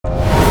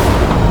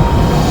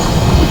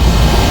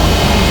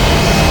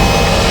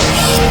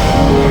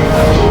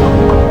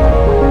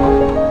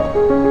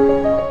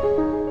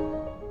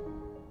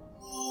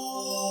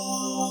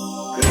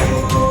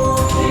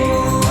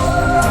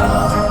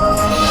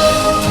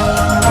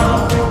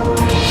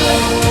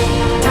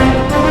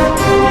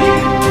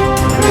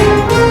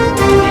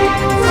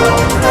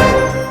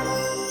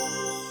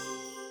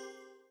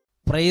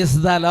Praise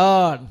the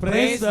Lord,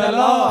 praise the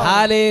Lord,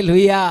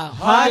 hallelujah,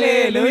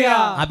 hallelujah.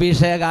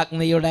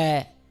 അഭിഷേകാഗ്നിയുടെ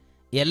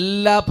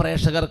എല്ലാ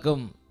പ്രേക്ഷകർക്കും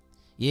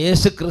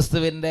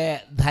യേശുക്രിസ്തുവിൻ്റെ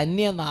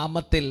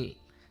ധന്യനാമത്തിൽ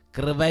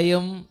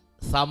കൃപയും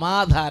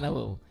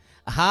സമാധാനവും.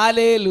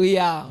 ഹല്ലേലൂയ,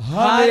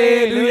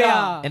 ഹല്ലേലൂയ.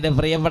 എൻ്റെ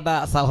പ്രിയപ്പെട്ട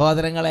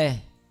സഹോദരങ്ങളെ,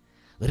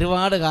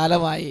 ഒരുപാട്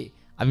കാലമായി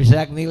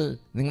അഭിഷേകാഗ്നിയിൽ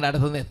നിങ്ങളുടെ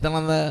അടുത്തുനിന്ന്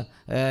എത്തണമെന്ന്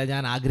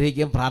ഞാൻ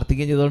ആഗ്രഹിക്കുകയും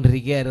പ്രാർത്ഥിക്കുകയും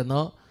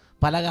ചെയ്തുകൊണ്ടിരിക്കുകയായിരുന്നു.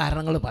 പല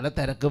കാരണങ്ങൾ, പല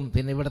തിരക്കും,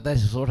 പിന്നെ ഇവിടുത്തെ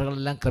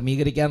ശുശ്രൂഷകളെല്ലാം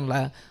ക്രമീകരിക്കാനുള്ള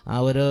ആ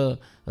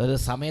ഒരു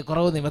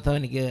സമയക്കുറവ് നിമിത്തം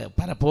എനിക്ക്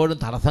പലപ്പോഴും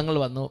തടസ്സങ്ങൾ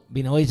വന്നു.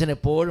 ബിനോയിച്ചൻ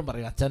എപ്പോഴും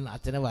പറയും,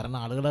 അച്ഛന് വരണ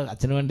ആളുകൾ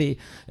അച്ഛന് വേണ്ടി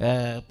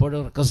എപ്പോഴും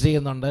റിക്വസ്റ്റ്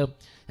ചെയ്യുന്നുണ്ട്.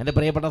 എൻ്റെ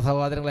പ്രിയപ്പെട്ട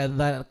സഹോദരങ്ങൾ,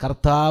 എന്താ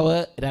കർത്താവ്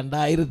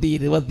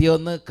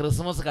 2021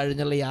 ക്രിസ്മസ്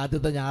കഴിഞ്ഞുള്ള ഈ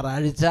ആദ്യത്തെ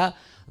ഞായറാഴ്ച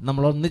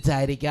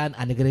നമ്മളൊന്നിച്ചായിരിക്കാൻ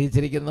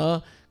അനുഗ്രഹിച്ചിരിക്കുന്നു.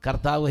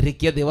 കർത്താവ്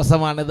ഒരുക്കിയ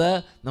ദിവസമാണിത്.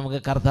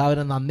 നമുക്ക്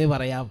കർത്താവിന് നന്ദി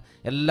പറയാം.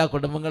 എല്ലാ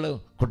കുടുംബങ്ങളും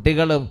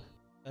കുട്ടികളും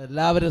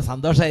എല്ലാവരും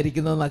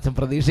സന്തോഷമായിരിക്കുന്നതെന്ന് അച്ഛൻ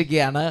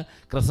പ്രതീക്ഷിക്കുകയാണ്.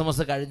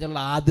 ക്രിസ്മസ് കഴിഞ്ഞുള്ള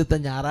ആദ്യത്തെ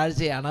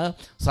ഞായറാഴ്ചയാണ്.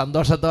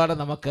 സന്തോഷത്തോടെ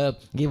നമുക്ക്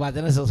ഈ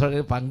വചന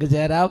ശുശ്രൂഷയിൽ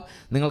പങ്കുചേരാം.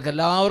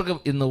 നിങ്ങൾക്കെല്ലാവർക്കും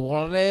ഇന്ന്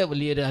വളരെ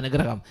വലിയൊരു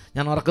അനുഗ്രഹം.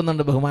 ഞാൻ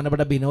ഓർക്കുന്നുണ്ട്,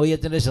 ബഹുമാനപ്പെട്ട ബിനോയ്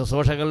അച്ഛൻ്റെ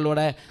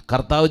ശുശ്രൂഷകളിലൂടെ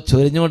കർത്താവ്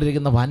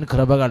ചൊരിഞ്ഞുകൊണ്ടിരിക്കുന്ന വൻ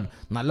കൃപകൾ,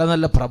 നല്ല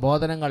നല്ല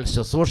പ്രബോധനങ്ങൾ,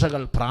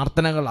 ശുശ്രൂഷകൾ,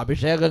 പ്രാർത്ഥനകൾ,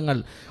 അഭിഷേകങ്ങൾ,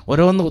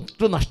 ഓരോന്നും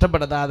ഒട്ടും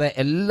നഷ്ടപ്പെടുത്താതെ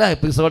എല്ലാ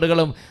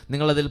എപ്പിസോഡുകളും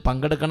നിങ്ങളതിൽ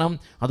പങ്കെടുക്കണം.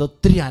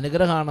 അതൊത്തിരി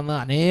അനുഗ്രഹമാണെന്ന്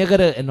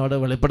അനേകർ എന്നോട്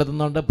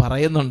വെളിപ്പെടുത്തുന്നുണ്ട്,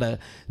 പറയുന്നുണ്ട്.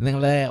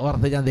 നിങ്ങളെ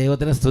ഓർത്ത് ഞാൻ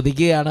ദൈവത്തിനെ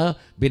സ്തുതിക്കുകയാണ്.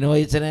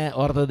 ബിനോയിച്ചനെ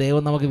ഓർത്ത്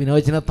ദൈവം നമുക്ക്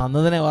ബിനോയിച്ചനെ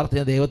തന്നതിനെ ഓർത്ത്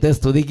ഞാൻ ദൈവത്തെ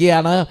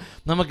സ്തുതിക്കുകയാണ്.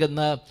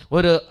 നമുക്കിന്ന്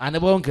ഒരു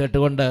അനുഭവം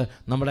കേട്ടുകൊണ്ട്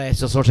നമ്മുടെ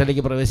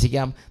ശുശ്രൂഷയിലേക്ക്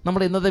പ്രവേശിക്കാം.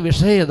 നമ്മുടെ ഇന്നത്തെ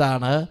വിഷയം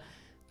ഇതാണ്: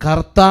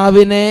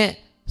 കർത്താവിനെ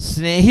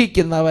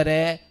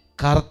സ്നേഹിക്കുന്നവരെ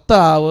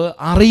കർത്താവ്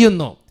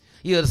അറിയുന്നു.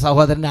 ഈ ഒരു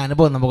സഹോദരൻ്റെ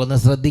അനുഭവം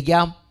നമുക്കൊന്ന്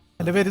ശ്രദ്ധിക്കാം.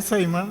 എൻ്റെ പേര്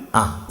സൈമൺ.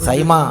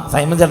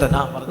 സൈമൺ ചേട്ടൻ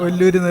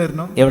ഒല്ലൂര്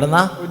നേർന്നു.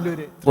 എവിടെന്നാ?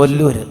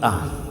 ഒല്ലൂര്.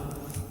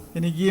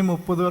 എനിക്ക്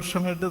 30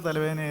 വർഷമായിട്ട്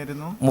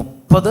തലവേദനയായിരുന്നു.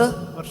 30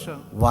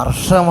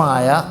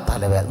 വർഷമായ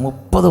തലവേദന.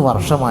 30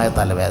 വർഷമായ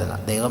തലവേദന.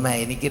 ദൈവമേ,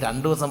 എനിക്ക്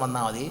 2 ദിവസം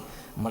വന്നാൽ മതി,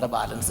 നമ്മുടെ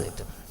ബാലൻസ്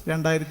കിട്ടും.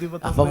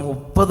 2019 അപ്പം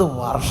 30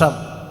 വർഷം.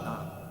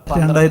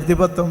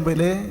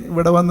 2019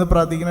 ഇവിടെ വന്ന്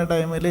പ്രാർത്ഥിക്കുന്ന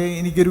ടൈമിൽ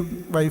എനിക്കൊരു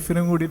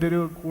വൈഫിനും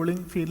കൂടിയിട്ടൊരു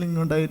കൂളിംഗ് ഫീലിംഗ്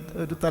ഉണ്ടായിട്ട്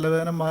ഒരു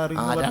തലവേദന മാറി.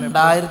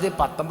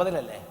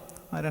 2019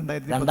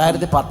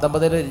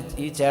 2019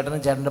 ഈ ചേട്ടനും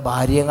ചേട്ടൻ്റെ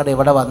ഭാര്യയും കൂടെ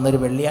ഇവിടെ വന്നൊരു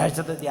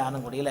വെള്ളിയാഴ്ചത്തെ ധ്യാനം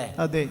കൂടി അല്ലേ?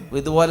 അതെ.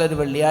 ഇതുപോലെ ഒരു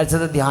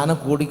വെള്ളിയാഴ്ചത്തെ ധ്യാനം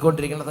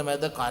കൂടിക്കൊണ്ടിരിക്കുന്ന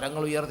സമയത്ത്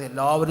കരങ്ങൾ ഉയർത്തി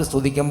എല്ലാവരും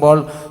സ്തുതിക്കുമ്പോൾ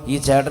ഈ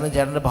ചേട്ടനും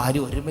ചേട്ടൻ്റെ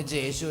ഭാര്യ ഒരുമിച്ച്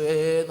യേശുവേ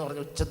എന്ന്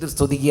പറഞ്ഞ് ഉച്ചത്തിൽ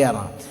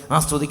സ്തുതിക്കുകയാണ്. ആ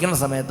സ്തുതിക്കുന്ന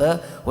സമയത്ത്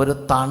ഒരു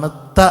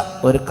തണുത്ത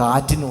ഒരു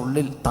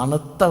കാറ്റിനുള്ളിൽ,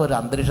 തണുത്ത ഒരു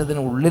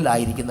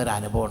അന്തരീക്ഷത്തിനുള്ളിലായിരിക്കുന്ന ഒരു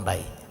അനുഭവം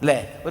ഉണ്ടായി അല്ലേ?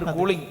 ഒരു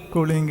കൂളിംഗ്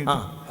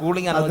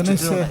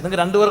നിങ്ങൾക്ക്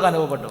രണ്ടുപേർക്കും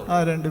അനുഭവപ്പെട്ടു?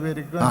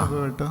 രണ്ടുപേർക്കും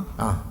അനുഭവപ്പെട്ടു.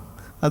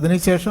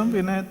 അതിനുശേഷം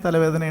പിന്നെ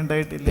തലവേദന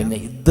ഉണ്ടായിട്ടില്ല. പിന്നെ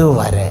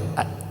ഇതുവരെ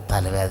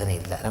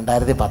തലവേദനയില്ല.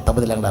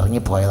 2019 അങ്ങോട്ട്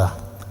ഇറങ്ങിപ്പോയതാ.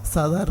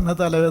 സാധാരണ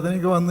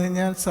തലവേദനയ്ക്ക് വന്നു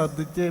കഴിഞ്ഞാൽ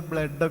ഛർദ്ദിച്ച്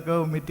ബ്ലഡൊക്കെ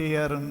വൊമിറ്റ്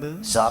ചെയ്യാറുണ്ട്.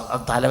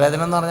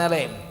 തലവേദന എന്ന്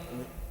പറഞ്ഞാലേ,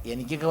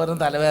 എനിക്കൊക്കെ വരുന്ന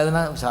തലവേദന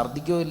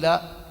ഛർദ്ദിക്കുമില്ല,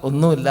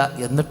 ഒന്നുമില്ല,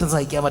 എന്നിട്ടും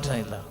സഹിക്കാൻ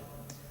പറ്റണില്ല.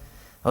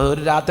 അത്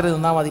ഒരു രാത്രി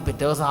നിന്നാൽ മതി,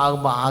 പിറ്റേ ദിവസം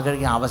ആകുമ്പോൾ ആകെ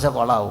അവശ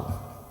കൊളാവും.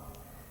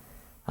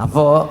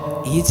 അപ്പോൾ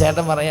ഈ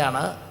ചേട്ടൻ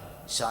പറയാണ്,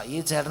 ഈ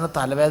ചേട്ടൻ്റെ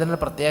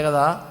തലവേദനയുടെ പ്രത്യേകത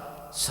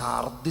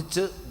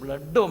ഛർദിച്ച്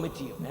ബ്ലഡ്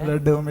വൊമിറ്റ്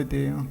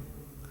ചെയ്യും.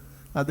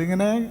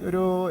 അതിങ്ങനെ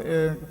ഒരു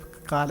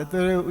കാലത്ത്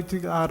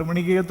ഉച്ചയ്ക്ക് 6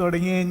 മണിക്ക്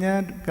തുടങ്ങി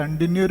കഴിഞ്ഞാൽ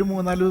കണ്ടിന്യൂ ഒരു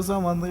 3-4 ദിവസം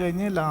വന്നു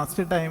കഴിഞ്ഞ്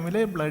ലാസ്റ്റ് ടൈമിൽ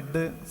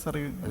ബ്ലഡ്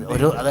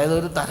അതായത്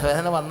ഒരു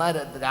തലവേദന വന്നാൽ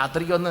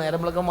രാത്രിക്ക് വന്ന് നേരം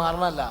വിളക്ക്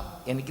മാറണമല്ല.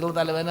 എനിക്കുള്ള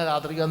തലവേദന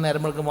രാത്രിക്ക് വന്ന്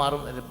നേരം വിളക്ക്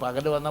മാറും.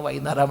 പകൽ വന്നാൽ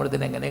വൈകുന്നേരം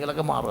ആകുമ്പോഴത്തേന്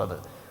എങ്ങനെയെങ്കിലൊക്കെ മാറും. അത്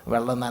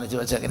വെള്ളം നനച്ച്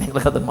വെച്ച്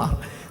എങ്ങനെയെങ്കിലൊക്കെ അത് മാറും.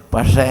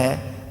 പക്ഷേ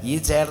ഈ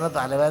ചേട്ടന്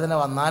തലവേദന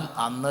വന്നാൽ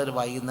അന്ന് ഒരു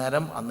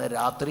വൈകുന്നേരം, അന്ന്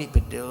രാത്രി,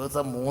 പിറ്റേ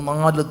ദിവസം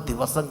 3-4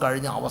 ദിവസം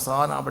കഴിഞ്ഞ്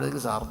അവസാനം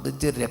ആകുമ്പോഴത്തേക്ക്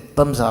ഛർദ്ദിച്ച്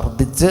രക്തം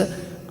ഛർദ്ദിച്ച്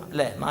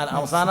അല്ലേ?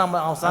 അവസാനം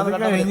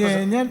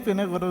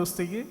പിന്നെ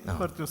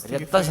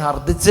രക്തം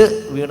ഛർദ്ദിച്ച്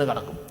വീണ്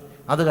കിടക്കും.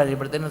 അത്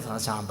കഴിയുമ്പോഴത്തേനും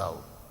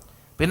ശാന്താവും.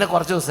 പിന്നെ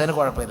കുറച്ച് ദിവസത്തിന്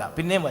കുഴപ്പമില്ല,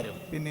 പിന്നെയും വരും.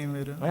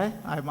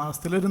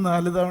 മാസത്തിലൊരു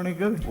 4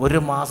 തവണയൊക്കെ. ഒരു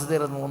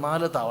മാസത്തിൽ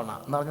 3-4 തവണ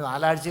എന്ന് പറഞ്ഞാൽ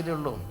 4 ആഴ്ചയിലേ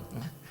ഉള്ളൂ.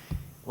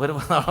 ഒരു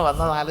വന്ന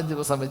 4-5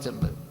 ദിവസം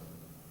വെച്ചിട്ടുണ്ട്.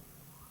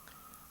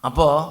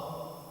 അപ്പോൾ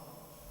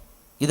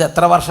ഇത്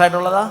എത്ര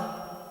വർഷമായിട്ടുള്ളതാ?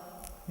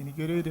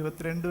 എനിക്കൊരു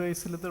 22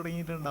 വയസ്സിൽ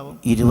തുടങ്ങിയിട്ടുണ്ടാവും.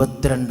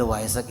 22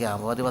 വയസ്സൊക്കെ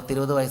ആകുമ്പോൾ, ഒരു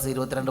 10-20 വയസ്സ്,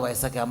 22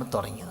 വയസ്സൊക്കെ ആകുമ്പോൾ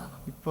തുടങ്ങിയതാണ്.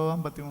 ഇപ്പോൾ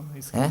 53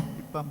 വയസ്സ്.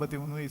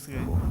 53 വയസ്സ്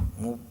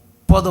കഴിഞ്ഞു.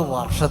 30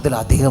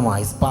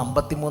 വർഷത്തിലധികമായി. ഇപ്പം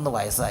 53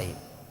 വയസ്സായി.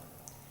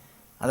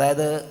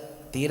 അതായത്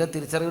തീരെ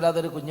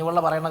തിരിച്ചറിവില്ലാത്തൊരു കുഞ്ഞുപിള്ള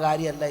പറയുന്ന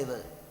കാര്യമല്ല ഇത്.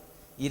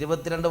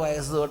 22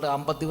 വയസ്സ് തൊട്ട്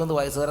 53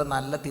 വയസ്സ് വരെ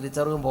നല്ല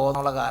തിരിച്ചറിവും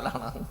പോകുന്നുള്ള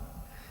കാലമാണ്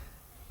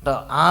കേട്ടോ.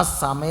 ആ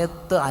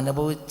സമയത്ത്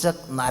അനുഭവിച്ച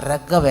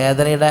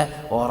നരകവേദനയുടെ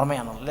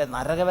ഓർമ്മയാണോ അല്ലേ?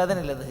 നരകവേദന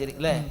ഇല്ലേ ഇത്? ശരി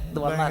അല്ലേ? ഇത്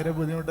ഭയങ്കര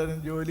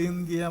ബുദ്ധിമുട്ടായിരുന്നു. ജോലിയും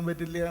ചെയ്യാൻ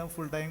പറ്റില്ല.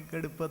 ഫുൾ ടൈം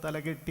കടുപ്പ്,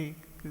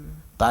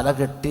 തല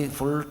കെട്ടി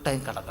ഫുൾ ടൈം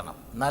കിടക്കണം.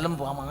 എന്നാലും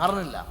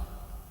മാറണില്ല.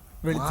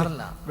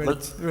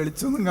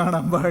 വെളിച്ചൊന്നും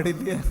കാണാൻ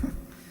പാടില്ല.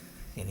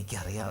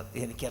 എനിക്കറിയാം,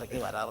 എനിക്കിടയ്ക്ക്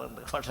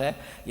വരാറുണ്ട്. പക്ഷേ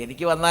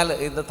എനിക്ക് വന്നാൽ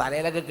ഇത്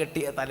തലയിൽ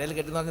കെട്ടി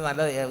എന്ന് പറഞ്ഞാൽ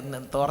നല്ല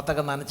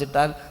തോർത്തൊക്കെ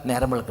നനച്ചിട്ടാൽ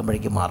നേരം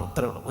വെളുക്കുമ്പോഴേക്കും മാറും.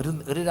 ഇത്രേ ഉള്ളൂ.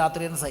 ഒരു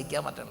രാത്രിയൊന്നും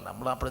സഹിക്കാൻ പറ്റില്ല.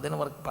 നമ്മൾ അപ്പോഴത്തേനും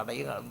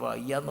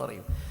വയ്യാന്ന്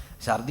പറയും.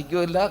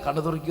 ഛർദ്ദിക്കുമില്ല,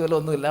 കണ്ണു തുറിക്കുമല്ലോ,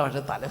 ഒന്നുമില്ല.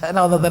 പക്ഷേ തലവേദന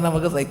വന്നാൽ തന്നെ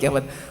നമുക്ക് സഹിക്കാൻ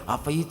പറ്റും.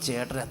 അപ്പോൾ ഈ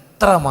ചേട്ടൻ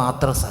എത്ര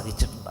മാത്രം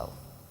സഹിച്ചിട്ടുണ്ടാവും.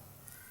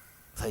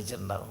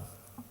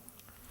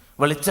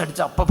 വെളിച്ചടിച്ച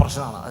അപ്പം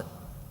പ്രശ്നമാണ്.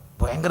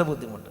 ഭയങ്കര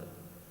ബുദ്ധിമുട്ട്.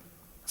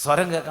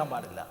 സ്വരം കേൾക്കാൻ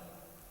പാടില്ല,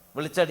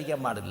 വെളിച്ചടിക്കാൻ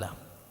പാടില്ല,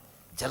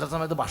 ചില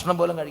സമയത്ത് ഭക്ഷണം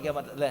പോലും കഴിക്കാൻ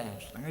പറ്റില്ല. അല്ലേ?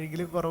 ഭക്ഷണം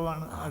കഴിക്കൽ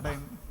കുറവാണ്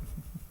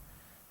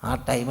ആ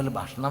ടൈമിൽ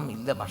ഭക്ഷണം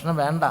ഇല്ല, ഭക്ഷണം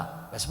വേണ്ട,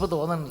 വിശപ്പ്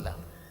തോന്നണില്ല.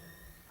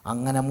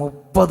 അങ്ങനെ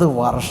 30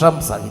 വർഷം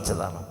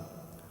സഹിച്ചതാണ്.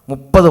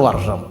 30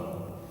 വർഷം.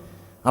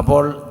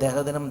 അപ്പോൾ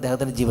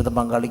അദ്ദേഹത്തിൻ്റെ ജീവിത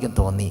പങ്കാളിക്കും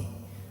തോന്നി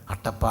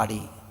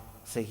അട്ടപ്പാടി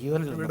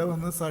സെഹിയോനിൽ ഇവിടെ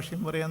വന്ന്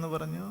സാക്ഷ്യം പറയാന്ന്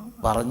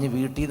പറഞ്ഞ്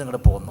വീട്ടിൽ നിന്ന്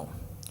ഇങ്ങോട്ട് പോന്നു.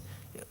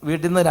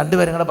 വീട്ടിൽ നിന്ന് 2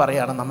 പേരും കൂടെ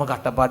പറയുകയാണ്, നമുക്ക്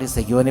അട്ടപ്പാടി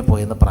സെഹിയോനിൽ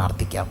പോയെന്ന്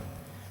പ്രാർത്ഥിക്കാം,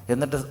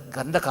 എന്നിട്ട്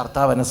എൻ്റെ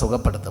കർത്താവ് എന്നെ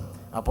സുഖപ്പെടുത്തും,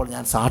 അപ്പോൾ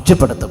ഞാൻ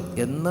സാക്ഷ്യപ്പെടുത്തും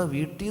എന്ന്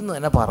വീട്ടിൽ നിന്ന്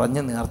തന്നെ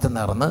പറഞ്ഞ് നേർച്ച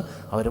നേർന്ന്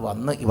അവർ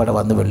ഇവിടെ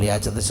വന്ന്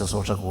വെള്ളിയാഴ്ചത്തെ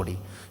ശുശ്രൂഷ കൂടി.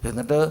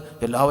 എന്നിട്ട്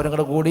എല്ലാവരും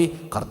കൂടെ കൂടി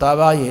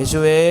കർത്താവായ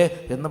യേശുവേ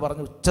എന്ന്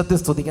പറഞ്ഞ് ഉച്ചത്തിൽ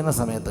സ്തുതിക്കുന്ന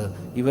സമയത്ത്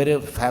ഇവർ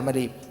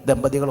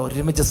ദമ്പതികൾ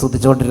ഒരുമിച്ച്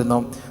സ്തുതിച്ചുകൊണ്ടിരുന്നു.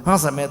 ആ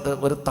സമയത്ത്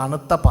ഒരു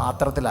തണുത്ത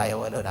പാത്രത്തിലായ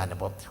പോലെ ഒരു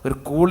അനുഭവം, ഒരു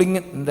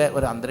കൂളിങ്ങിൻ്റെ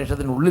ഒരു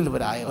അന്തരീക്ഷത്തിനുള്ളിൽ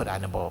ഇവരായ ഒരു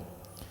അനുഭവം.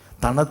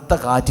 തണുത്ത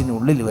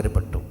കാറ്റിനുള്ളിൽ ഇവർ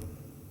പെട്ടു.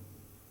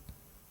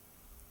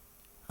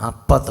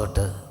 അപ്പം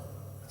തൊട്ട്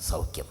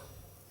സൗഖ്യം.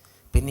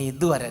 പിന്നെ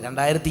ഇതുവരെ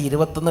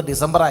 2021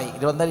 ഡിസംബറായി,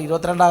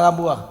 22 ആകാൻ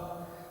പോവാ.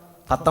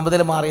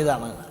 19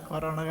 മാറിയതാണ്.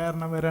 കൊറോണ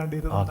കാരണം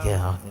വരാണ്ടിരുന്നു. ഓക്കെ,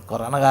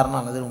 കൊറോണ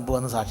കാരണമാണ് ഇതിന് മുമ്പ്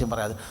വന്ന് സാക്ഷ്യം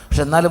പറയാതെ.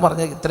 പക്ഷെ എന്നാലും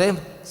പറഞ്ഞ ഇത്രയും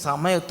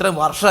സമയം, ഇത്രയും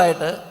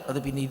വർഷമായിട്ട് അത്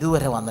പിന്നെ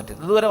ഇതുവരെ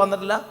വന്നിട്ടില്ല.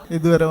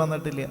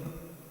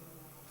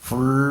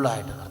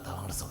 ഫുള്ളായിട്ട് കർത്താവ്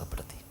അങ്ങോട്ട്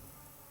സുഖപ്പെടുത്തി.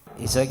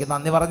 ഈശോയ്ക്ക്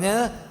നന്ദി പറഞ്ഞ്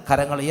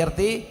കരങ്ങൾ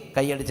ഉയർത്തി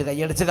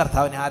കൈയടിച്ച്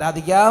കർത്താവിനെ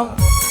ആരാധിക്കാം.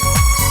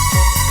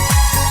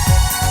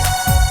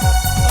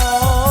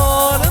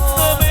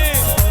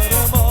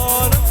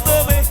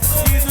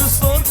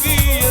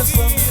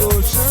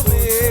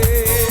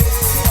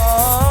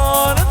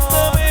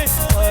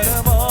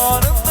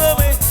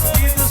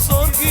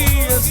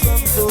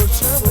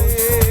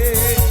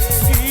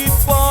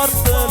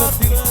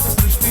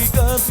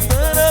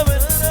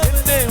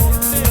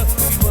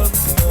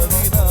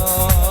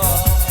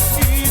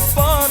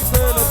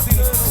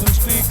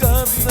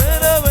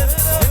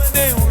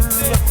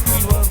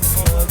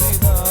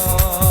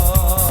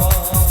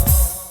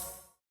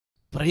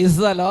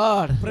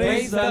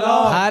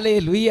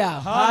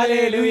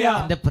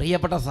 എൻ്റെ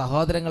പ്രിയപ്പെട്ട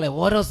സഹോദരങ്ങളെ,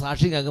 ഓരോ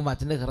സാക്ഷി കേൾക്കുമ്പോൾ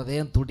അച്ഛൻ്റെ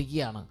ഹൃദയം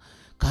തുടിക്കുകയാണ്.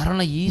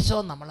 കാരണം ഈശോ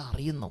നമ്മളെ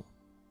അറിയുന്നു.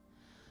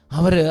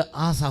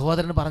 ആ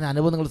സഹോദരൻ പറഞ്ഞ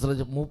അനുഭവം നിങ്ങൾ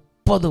ശ്രദ്ധിച്ചു.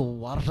 30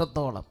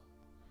 വർഷത്തോളം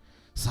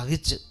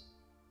സഹിച്ച്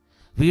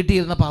വീട്ടിൽ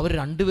ഇരുന്നപ്പോൾ അവർ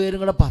 2 പേരും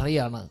കൂടെ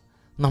പറയുകയാണ്,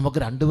 നമുക്ക്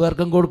 2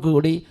 പേർക്കും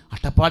കൂടി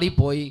അട്ടപ്പാടി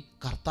പോയി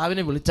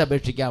കർത്താവിനെ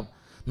വിളിച്ചപേക്ഷിക്കാം.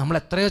 നമ്മൾ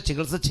എത്രയോ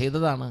ചികിത്സ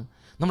ചെയ്തതാണ്,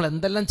 നമ്മൾ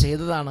എന്തെല്ലാം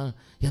ചെയ്തതാണ്,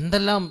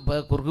 എന്തെല്ലാം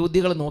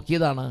കുറുകുബുദ്ധികൾ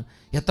നോക്കിയതാണ്,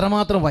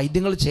 എത്രമാത്രം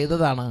വൈദ്യങ്ങൾ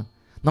ചെയ്തതാണ്.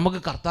 നമുക്ക്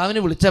കർത്താവിനെ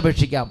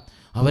വിളിച്ചപേക്ഷിക്കാം.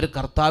 അവർ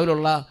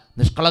കർത്താവിലുള്ള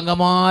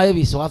നിഷ്കളങ്കമായ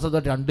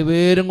വിശ്വാസത്തോടെ 2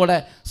 പേരും കൂടെ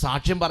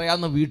സാക്ഷ്യം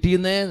പറയാമെന്ന് വീട്ടിൽ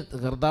നിന്നേ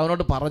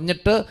കർത്താവിനോട്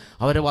പറഞ്ഞിട്ട്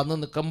അവർ വന്ന്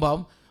നിൽക്കുമ്പം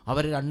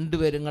അവർ 2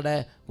 പേരും കൂടെ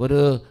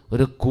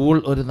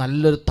ഒരു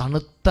നല്ലൊരു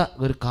തണുത്ത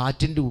ഒരു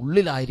കാറ്റിൻ്റെ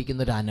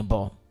ഉള്ളിലായിരിക്കുന്ന ഒരു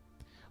അനുഭവം.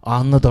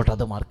 അന്ന് തൊട്ട്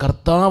അത് മാറി.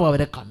 കർത്താവ്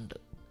അവരെ കണ്ട്,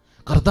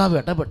 കർത്താവ്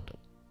ഇടപെട്ടു.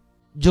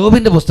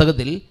 ജോബിൻ്റെ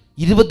പുസ്തകത്തിൽ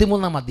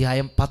 23-ാം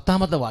അധ്യായം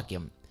 10-ാമത്തെ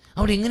വാക്യം,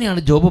 അവിടെ ഇങ്ങനെയാണ്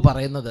ജോബ്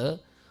പറയുന്നത്: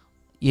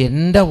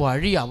 എൻ്റെ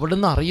വഴി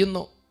അവിടുന്ന്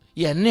അറിയുന്നു,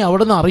 എന്നെ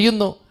അവിടുന്ന്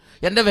അറിയുന്നു,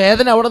 എൻ്റെ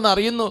വേദന അവിടുന്ന്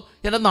അറിയുന്നു,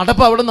 എൻ്റെ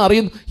നടപ്പ് അവിടുന്ന്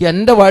അറിയുന്നു,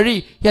 എൻ്റെ വഴി,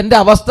 എൻ്റെ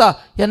അവസ്ഥ,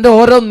 എൻ്റെ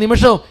ഓരോ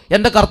നിമിഷവും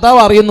എൻ്റെ കർത്താവ്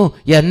അറിയുന്നു.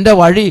 എൻ്റെ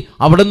വഴി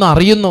അവിടുന്ന്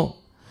അറിയുന്നു.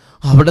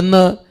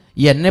 അവിടുന്ന്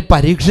എന്നെ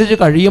പരീക്ഷിച്ച്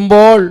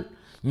കഴിയുമ്പോൾ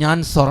ഞാൻ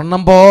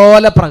സ്വർണം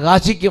പോലെ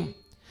പ്രകാശിക്കും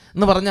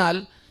എന്ന് പറഞ്ഞാൽ,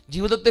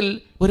 ജീവിതത്തിൽ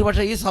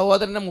ഒരുപക്ഷെ ഈ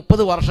സഹോദരന്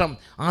 30 വർഷം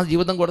ആ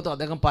ജീവിതം കൊടുത്തു.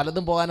 അദ്ദേഹം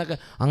പലതും പോകാനൊക്കെ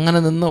അങ്ങനെ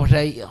നിന്നു.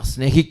 പക്ഷേ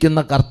സ്നേഹിക്കുന്ന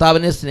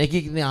കർത്താവിനെ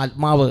സ്നേഹിക്കുന്ന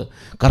ആത്മാവ്,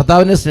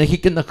 കർത്താവിനെ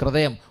സ്നേഹിക്കുന്ന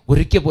ഹൃദയം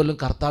ഒരിക്കൽ പോലും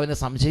കർത്താവിനെ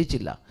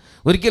സംശയിച്ചില്ല,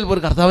 ഒരിക്കൽ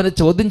പോലും കർത്താവിനെ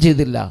ചോദ്യം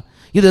ചെയ്തില്ല.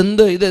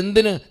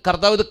 ഇതെന്തിന്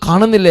കർത്താവ് ഇത്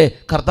കാണുന്നില്ലേ,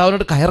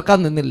 കർത്താവിനോട് കയർക്കാൻ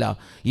നിന്നില്ല.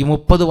 ഈ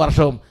 30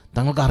 വർഷവും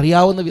തങ്ങൾക്ക്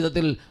അറിയാവുന്ന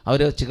വിധത്തിൽ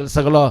അവർ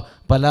ചികിത്സകളോ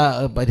പല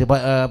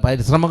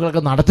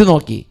പരിശ്രമങ്ങളൊക്കെ നടത്തി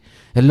നോക്കി.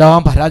 എല്ലാം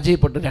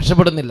പരാജയപ്പെട്ടു,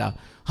 രക്ഷപ്പെടുന്നില്ല.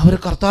 അവർ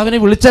കർത്താവിനെ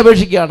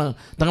വിളിച്ചപേക്ഷിക്കുകയാണ്.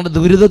 തങ്ങളുടെ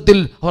ദുരിതത്തിൽ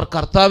അവർ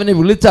കർത്താവിനെ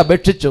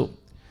വിളിച്ചപേക്ഷിച്ചു.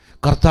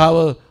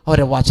 കർത്താവ്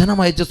അവരെ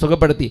വചനമയച്ച്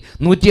സുഖപ്പെടുത്തി.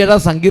 107-ാം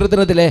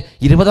സങ്കീർത്തനത്തിലെ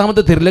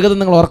 20-ാമത്തെ തിരുലകത്ത്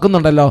നിങ്ങൾ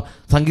ഓർക്കുന്നുണ്ടല്ലോ.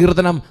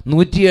 സങ്കീർത്തനം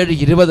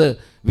 107:20.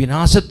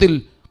 വിനാശത്തിൽ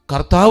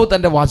കർത്താവ്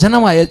തൻ്റെ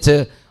വചനമയച്ച്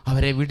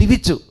അവരെ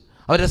വിടുവിച്ചു,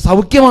 അവരെ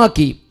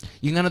സൗഖ്യമാക്കി.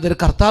 ഇങ്ങനത്തെ ഒരു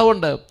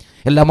കർത്താവുണ്ട്.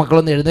 എല്ലാ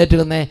മക്കളൊന്ന് എഴുന്നേറ്റ്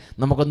വന്നേ,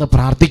 നമുക്കൊന്ന്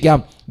പ്രാർത്ഥിക്കാം.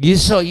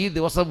 ഈശോ ഈ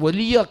ദിവസം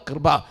വലിയ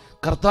കൃപ,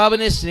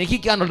 കർത്താവിനെ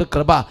സ്നേഹിക്കാനുള്ള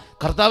കൃപ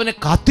കർത്താവിനെ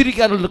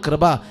കാത്തിരിക്കാനുള്ളൊരു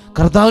കൃപ,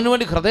 കർത്താവിന്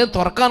വേണ്ടി ഹൃദയം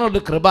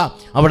തുറക്കാനുള്ളൊരു കൃപ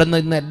അവിടെ നിന്ന്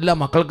ഇന്ന് എല്ലാ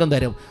മക്കൾക്കും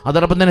തരും.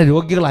 അതോടൊപ്പം തന്നെ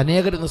രോഗികൾ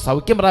അനേകർ ഇന്ന്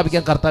സൗഖ്യം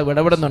പ്രാപിക്കാൻ കർത്താവ്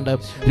ഇടപെടുന്നുണ്ട്.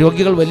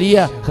 രോഗികൾ വലിയ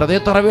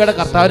ഹൃദയത്തുറവിയോടെ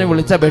കർത്താവിനെ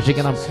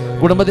വിളിച്ചപേക്ഷിക്കണം.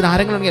 കുടുംബത്തിന്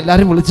ആരെങ്കിലും ഉണ്ടെങ്കിൽ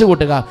എല്ലാവരും വിളിച്ചു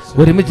കൂട്ടുക,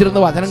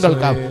 ഒരുമിച്ചിരുന്ന് വചനം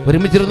കേൾക്കാം,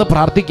 ഒരുമിച്ചിരുന്ന്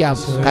പ്രാർത്ഥിക്കാം.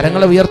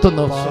 കരങ്ങളെ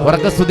ഉയർത്തുന്നു,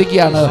 ഉറക്കെ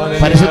സ്തുതിക്കുകയാണ്.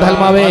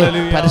 പരിശുദ്ധാത്മാവേ,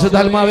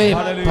 പരിശുദ്ധാത്മാവേ,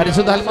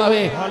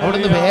 പരിശുദ്ധാത്മാവേ,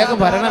 അവിടുന്ന് വേഗം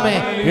വരണമേ,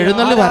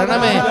 എഴുന്നള്ളി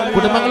വരണമേ,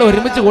 കുടുംബങ്ങളെ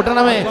ഒരുമിച്ച്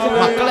കൂട്ടണമേ,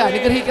 മക്കളെ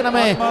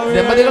അനുഗ്രഹിക്കണമേ,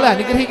 ദമ്പതികളെ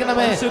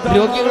അനുഗ്രഹിക്കണമേ,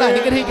 രോഗികളെ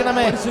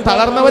അനുഗ്രഹിക്കണമേ,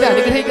 തളർന്നവരെ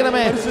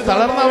അനുഗ്രഹിക്കണമേ,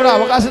 തളർന്നവരുടെ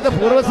അവകാശത്തെ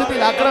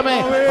പൂർവ്വസ്ഥിതിയിലാക്കണമേ,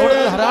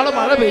 അവിടുന്ന് ധാരാളം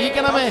മഴ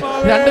പെയ്യിക്കണമേ.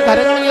 രണ്ട്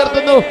കരങ്ങൾ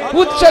ഉയർത്തുന്നു,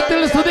 ഉച്ചത്തിൽ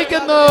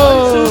സ്തുതിക്കുന്നു.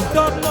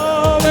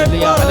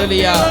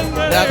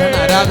 ആരാധന,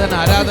 ആരാധന,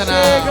 ആരാധന.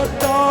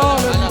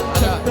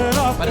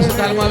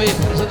 പരിശുദ്ധാത്മാവേ,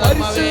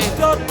 പരിശുദ്ധാത്മാവേ,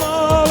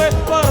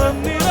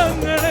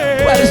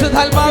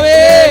 പരിശുദ്ധാത്മാവേ,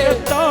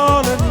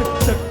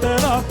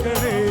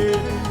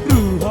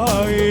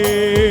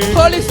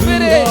 Holy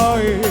Spirit.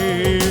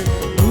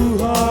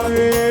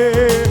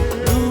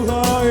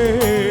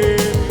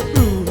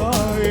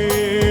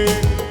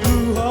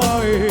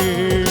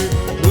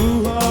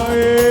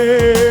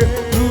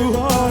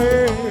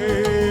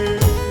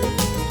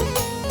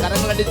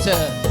 കരങ്ങളടിച്ച്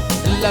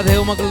എല്ലാ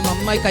ദൈവമക്കളും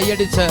നന്നായി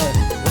കൈയടിച്ച്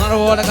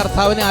ഉണർവോടെ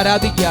കർത്താവിനെ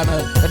ആരാധിക്കുകയാണ്.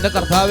 എൻ്റെ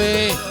കർത്താവേ,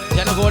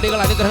 ജനകോടികൾ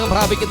അനുഗ്രഹം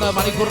പ്രാപിക്കുന്ന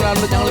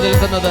മണിക്കൂറിലാണല്ലോ ഞങ്ങൾ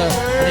നിൽക്കുന്നത്.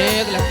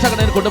 അനേക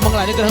ലക്ഷക്കണക്കിന് കുടുംബങ്ങൾ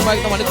അനുഗ്രഹം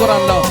പ്രാപിക്കുന്ന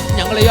മണിക്കൂറാണല്ലോ.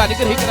 ഞങ്ങളെ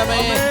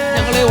അനുഗ്രഹിക്കണമേ,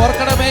 ഞങ്ങളെ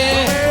ഓർക്കണമേ,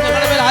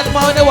 ഞങ്ങളുടെ മേൽ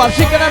ആത്മാവിനെ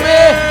വർഷിക്കണമേ.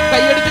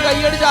 കൈയടിച്ച്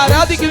കൈയടിച്ച്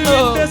ആരാധിക്കുന്നു.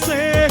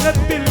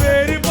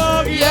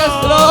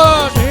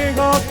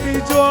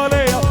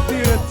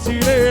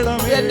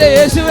 എന്റെ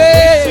യേശുവേ,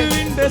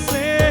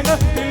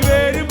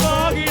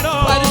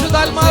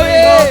 പരിശുദ്ധാത്മാവേ,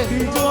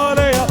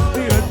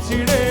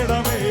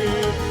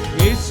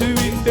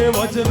 യേശുവിന്റെ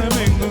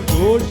വചനമെങ്ങും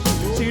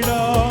ഘോഷിച്ചിടാ,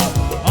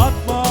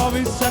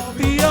 ആത്മാവിൻ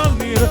ശക്തിയാൽ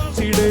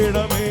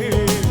നിറച്ചിടണമേ.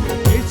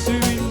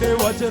 യേശുവിന്റെ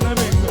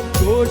വചനമെങ്ങും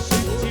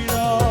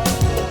ഘോഷിച്ചിടാ,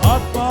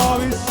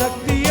 ആത്മാവിൻ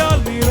ശക്തിയാൽ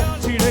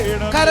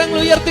നിറച്ചിടണമേ. കരങ്ങൾ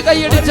ഉയർത്തി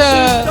കൈയടിച്ച്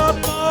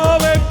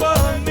ആത്മാവേ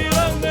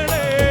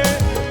പറഞ്ഞിറങ്ങണേ,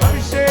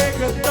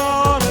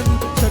 അഭിഷേകത്താലൻ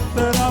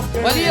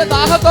ശക്തനാക്കണേ. വലിയ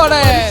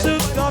ദാഹത്തോടെ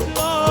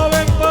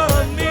ആത്മാവേ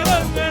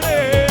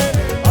പറഞ്ഞിറങ്ങണേ,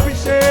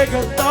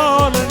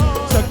 അഭിഷേകത്താലൻ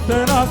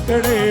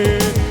ശക്തനാക്കണേ.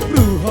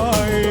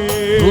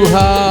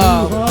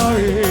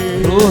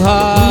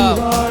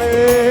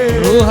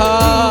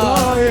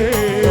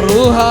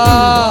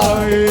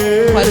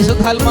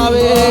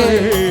 പരിശുദ്ധാത്മാവേ,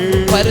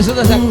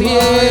 പരിശുദ്ധ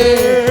ശക്തിയെ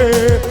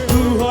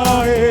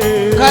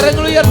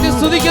കരങ്ങൾ ഉയർത്തി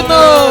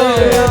സ്തുതിക്കുന്നു.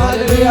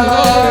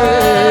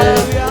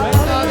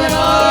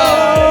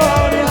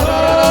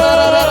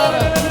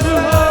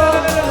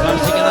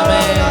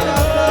 സ്പർശിക്കണമേ,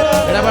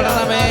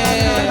 ഇടപെടണമേ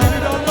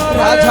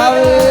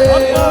രാജാവേ.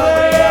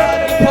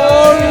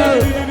 ഇപ്പോൾ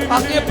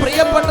അങ്ങേ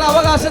പ്രിയപ്പെട്ട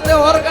അവകാശത്തെ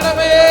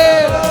ഓർക്കണമേ.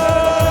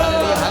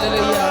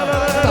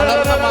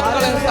 തളർന്ന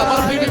മക്കളെ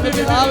സമർപ്പിക്കുന്ന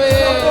പിതാവേ,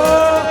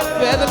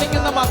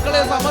 വേദനിക്കുന്ന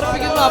മക്കളെ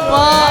സമർപ്പിക്കുന്ന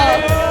അപ്പാ,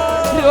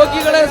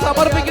 രോഗികളെ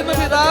സമർപ്പിക്കുന്ന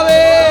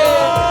പിതാവേ,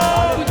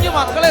 കുഞ്ഞു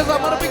മക്കളെ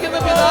സമർപ്പിക്കുന്ന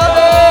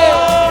പിതാവേ.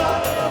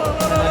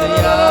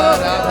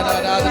 ആരാധന,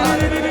 ആരാധന.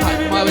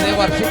 ആത്മാവിനെ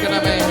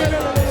വർഷിക്കണമേ,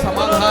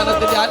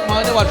 സമാധാനത്തിന്റെ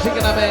ആത്മാവിനെ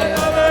വർഷിക്കണമേ,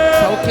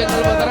 സൗഖ്യങ്ങൾ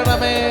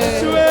വിതരണമേ,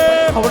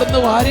 അവിടുന്ന്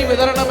വാരി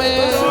വിതരണമേ,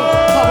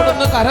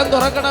 അവിടുന്ന് കരം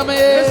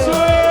തുറക്കണമേ,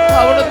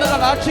 അവിടുന്ന്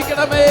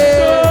കടാക്ഷിക്കണമേ.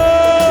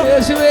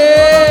 യേശുവേ,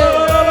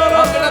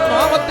 അങ്ങയുടെ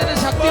നാമത്തിന്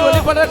ശക്തി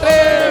വെളിപ്പെടട്ടെ.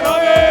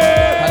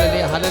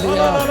 Hallelujah,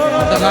 hallelujah.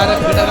 അന്ധകാര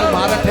പീഡകൾ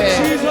മാറട്ടെ,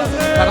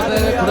 കടന്ന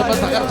കുടുംബ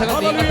തകർച്ചകൾ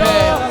നീങ്ങട്ടെ,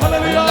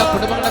 എല്ലാ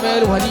കുടുംബങ്ങളുടെ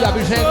മേൽ വലിയ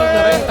അഭിഷേകം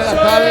നിറയട്ടെ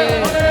കർത്താവേ.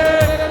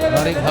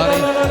 Glory, glory.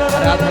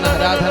 ആരാധന,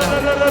 ആരാധന,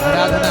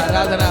 ആരാധന,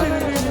 ആരാധന,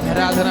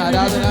 ആരാധന,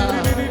 ആരാധന.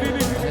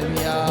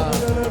 ഹല്ലേലൂയ,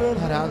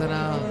 ആരാധന.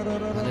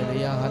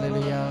 ഹല്ലേലൂയ,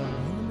 ഹല്ലേലൂയ.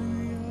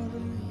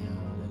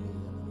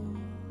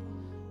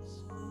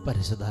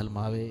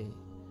 പരിശുദ്ധാത്മാവേ,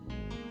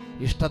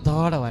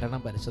 ഇഷ്ടത്തോടെ വരണം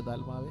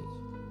പരിശുദ്ധാത്മാവേ.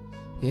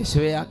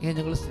 യേശുവേ, അങ്ങയെ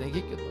ഞങ്ങൾ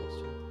സ്നേഹിക്കുന്നു.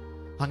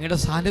 അങ്ങയുടെ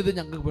സാന്നിധ്യം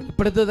ഞങ്ങൾക്ക്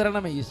വെളിപ്പെടുത്തി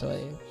തരണമേ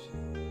ഈശോയെ.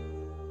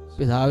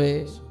 പിതാവേ,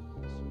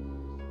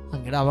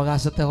 അങ്ങയുടെ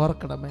അവകാശത്തെ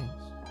ഓർക്കണമേ.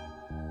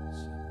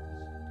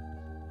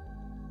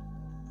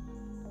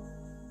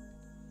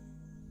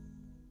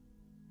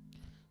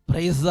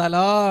 Praise the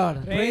Lord,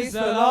 Praise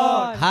the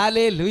Lord.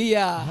 Hallelujah,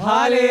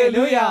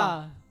 Hallelujah.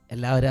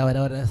 എല്ലാവരും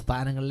അവരവരുടെ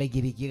സ്ഥാനങ്ങളിലേക്ക്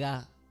ഇരിക്കുക.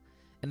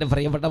 എൻ്റെ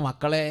പ്രിയപ്പെട്ട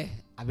മക്കളെ,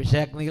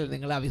 അഭിഷേകനിൽ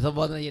നിങ്ങളെ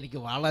അഭിസംബോധന എനിക്ക്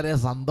വളരെ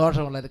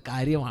സന്തോഷമുള്ളൊരു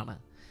കാര്യമാണ്.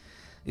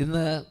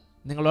 ഇന്ന്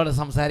നിങ്ങളോട്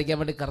സംസാരിക്കാൻ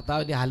വേണ്ടി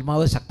കർത്താവിൻ്റെ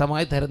ആത്മാവ്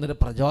ശക്തമായി തരുന്നൊരു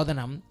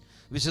പ്രചോദനം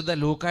വിശുദ്ധ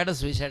ലൂക്കായുടെ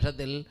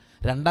സുവിശേഷത്തിൽ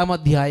 2-ാം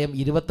അധ്യായം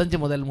 25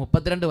 മുതൽ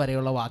 32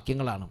 വരെയുള്ള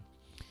വാക്യങ്ങളാണ്.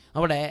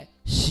 അവിടെ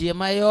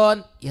ശിമയോൻ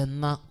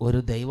എന്ന ഒരു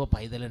ദൈവ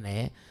പൈതലിനെ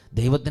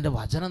ദൈവത്തിൻ്റെ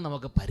വചനം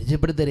നമുക്ക്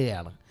പരിചയപ്പെടുത്തി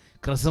തരികയാണ്.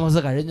 ക്രിസ്മസ്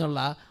കഴിഞ്ഞുള്ള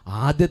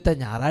ആദ്യത്തെ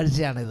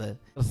ഞായറാഴ്ചയാണിത്.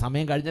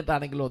 സമയം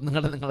കഴിഞ്ഞിട്ടാണെങ്കിൽ ഒന്നും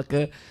കൂടെ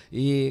നിങ്ങൾക്ക്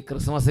ഈ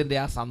ക്രിസ്മസിൻ്റെ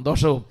ആ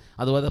സന്തോഷവും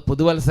അതുപോലെ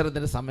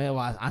പുതുവത്സരത്തിൻ്റെ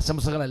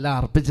ആശംസകളെല്ലാം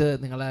അർപ്പിച്ച്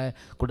നിങ്ങളെ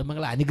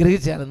കുടുംബങ്ങളെ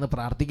അനുഗ്രഹിച്ചാലെന്ന്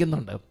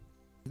പ്രാർത്ഥിക്കുന്നുണ്ട്.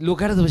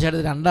 ലൂക്കായുടെ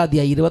സുവിശേഷത്തിൽ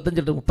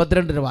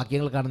 2:25-32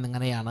 വാക്യങ്ങൾ കാണുന്ന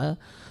ഇങ്ങനെയാണ്: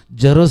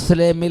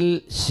 ജെറുസലേമിൽ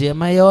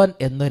ശിമയോൻ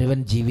എന്നൊരുവൻ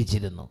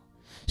ജീവിച്ചിരുന്നു.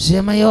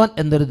 ശിമയോൻ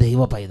എന്നൊരു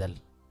ദൈവ പൈതൽ.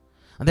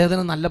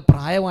 അദ്ദേഹത്തിന് നല്ല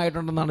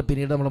പ്രായമായിട്ടുണ്ടെന്നാണ്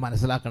പിന്നീട് നമ്മൾ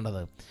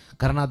മനസ്സിലാക്കേണ്ടത്.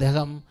 കാരണം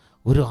അദ്ദേഹം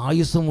ഒരു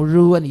ആയുസ്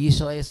മുഴുവൻ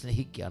ഈശോയെ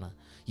സ്നേഹിക്കുകയാണ്.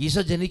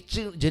 ഈശോ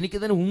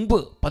ജനിക്കുന്നതിന് മുമ്പ്,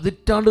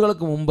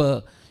 പതിറ്റാണ്ടുകൾക്ക് മുമ്പ്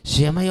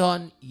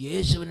ശിമയോൻ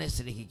യേശുവിനെ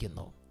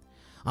സ്നേഹിക്കുന്നു.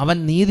 അവൻ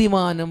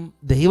നീതിമാനും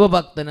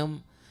ദൈവഭക്തനും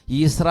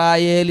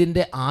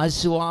ഇസ്രായേലിൻ്റെ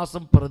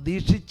ആശ്വാസം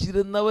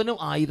പ്രതീക്ഷിച്ചിരുന്നവനും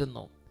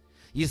ആയിരുന്നു.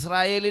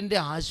 ഇസ്രായേലിൻ്റെ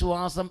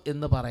ആശ്വാസം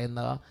എന്ന് പറയുന്ന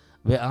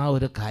ആ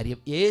ഒരു കാര്യം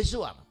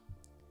യേശുവാണ്.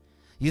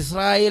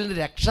 ഇസ്രായേലിൻ്റെ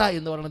രക്ഷ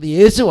എന്ന് പറയുന്നത്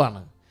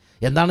യേശുവാണ്.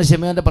 എന്താണ്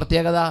ശിമയോൻ്റെ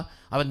പ്രത്യേകത?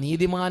 അവൻ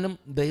നീതിമാനും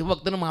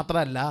ദൈവഭക്തനും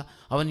മാത്രമല്ല,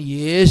 അവൻ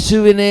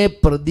യേശുവിനെ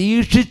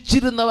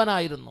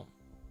പ്രതീക്ഷിച്ചിരുന്നവനായിരുന്നു.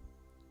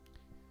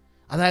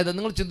 അതായത്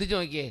നിങ്ങൾ ചിന്തിച്ച്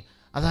നോക്കിയേ,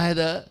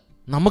 അതായത്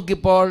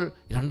നമുക്കിപ്പോൾ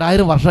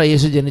 2000 വർഷം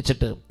യേശു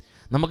ജനിച്ചിട്ട്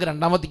നമുക്ക്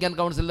രണ്ടാം വത്തിക്കാൻ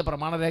കൗൺസിലിൻ്റെ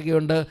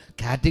പ്രമാണരേഖയുണ്ട്,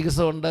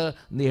 കാറ്റഗിസം ഉണ്ട്,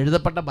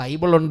 എഴുതപ്പെട്ട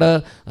ബൈബിളുണ്ട്,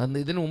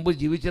 ഇതിനു മുമ്പ്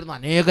ജീവിച്ചിരുന്ന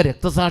അനേക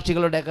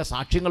രക്തസാക്ഷികളുടെയൊക്കെ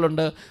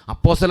സാക്ഷ്യങ്ങളുണ്ട്,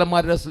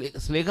 അപ്പോസ്തലന്മാരുടെ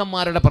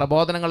സ്ലീഹന്മാരുടെ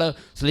പ്രബോധനങ്ങൾ,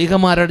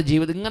 സ്ലീഹന്മാരുടെ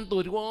ജീവിതം, ഇങ്ങനത്തെ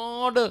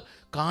ഒരുപാട്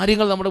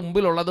കാര്യങ്ങൾ നമ്മുടെ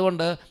മുമ്പിലുള്ളത്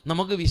കൊണ്ട്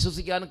നമുക്ക്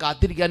വിശ്വസിക്കാനും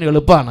കാത്തിരിക്കാനും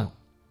എളുപ്പമാണ്.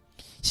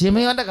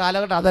 ശിമയോൻ്റെ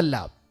കാലഘട്ടം അതല്ല.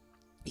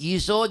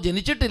 ഈശോ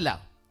ജനിച്ചിട്ടില്ല,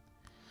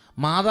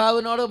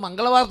 മാതാവിനോട്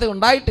മംഗളവാർത്ത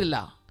ഉണ്ടായിട്ടില്ല.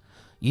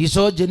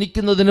 ഈശോ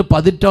ജനിക്കുന്നതിന്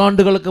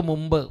പതിറ്റാണ്ടുകൾക്ക്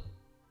മുമ്പ്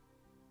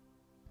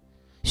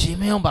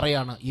ശിമയോൻ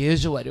പറയാണ്,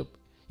 യേശു വരും,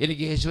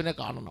 എനിക്ക് യേശുവിനെ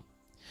കാണണം.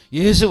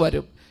 യേശു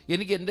വരും,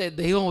 എനിക്ക് എൻ്റെ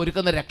ദൈവം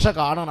ഒരുക്കുന്ന രക്ഷ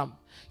കാണണം.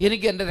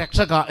 എനിക്ക്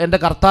എൻ്റെ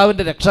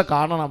കർത്താവിൻ്റെ രക്ഷ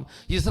കാണണം.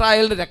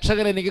 ഇസ്രായേലിൻ്റെ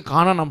രക്ഷകനെ എനിക്ക്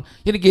കാണണം.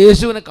 എനിക്ക്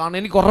യേശുവിനെ കാണണം.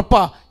 എനിക്ക്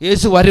ഉറപ്പാ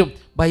യേശു വരും.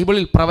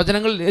 ബൈബിളിൽ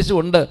പ്രവചനങ്ങളിൽ യേശു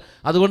ഉണ്ട്,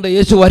 അതുകൊണ്ട്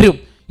യേശു വരും.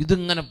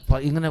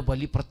 ഇങ്ങനെ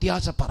വലിയ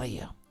പ്രത്യാശ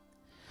പറയുക,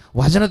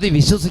 വചനത്തിൽ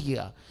വിശ്വസിക്കുക,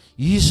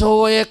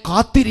 ഈശോയെ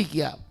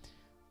കാത്തിരിക്കുക,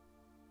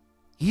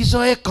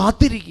 ഈശോയെ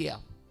കാത്തിരിക്കുക.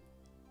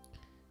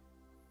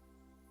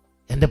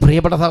 എൻ്റെ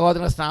പ്രിയപ്പെട്ട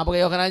സഹോദരൻ, സ്നാപക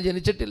യോഹന്നാൻ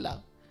ജനിച്ചിട്ടില്ല.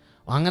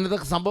 അങ്ങനത്തെ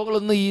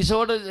സംഭവങ്ങളൊന്നും,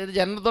 ഈശോയുടെ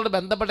ജനനത്തോട്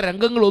ബന്ധപ്പെട്ട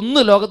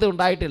രംഗങ്ങളൊന്നും ലോകത്തിൽ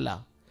ഉണ്ടായിട്ടില്ല.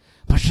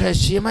 പക്ഷേ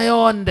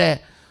ശിമയോൻ്റെ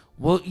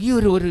ഈ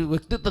ഒരു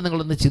വ്യക്തിത്വം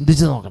നിങ്ങളൊന്ന്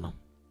ചിന്തിച്ച് നോക്കണം.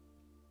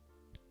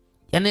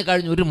 എന്നെ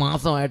കഴിഞ്ഞ 1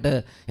 മാസമായിട്ട്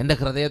എൻ്റെ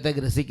ഹൃദയത്തെ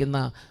ഗ്രസിക്കുന്ന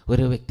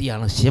ഒരു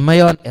വ്യക്തിയാണ്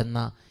ശിമയോൻ എന്ന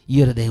ഈ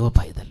ഒരു ദൈവ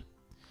പൈതൽ.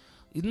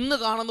 ഇന്ന്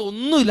കാണുന്ന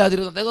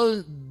ഒന്നുമില്ലാതിരുന്നു അദ്ദേഹം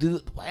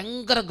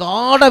ഭയങ്കര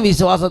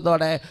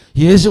ഗാഢവിശ്വാസത്തോടെ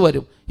യേശു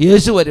വരും,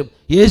 യേശു വരും,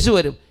 യേശു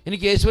വരും,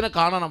 എനിക്ക് യേശുവിനെ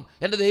കാണണം,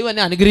 എൻ്റെ ദൈവം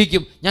എന്നെ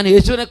അനുഗ്രഹിക്കും, ഞാൻ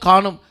യേശുവിനെ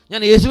കാണും,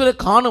 ഞാൻ യേശുവിനെ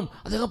കാണും,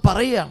 അദ്ദേഹം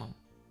പറയുകയാണ്.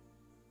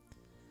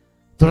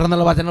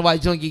 തുടർന്നുള്ള വചനം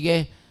വായിച്ചു നോക്കിക്കേ.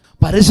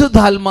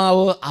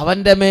 പരിശുദ്ധാത്മാവ്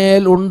അവൻ്റെ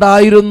മേൽ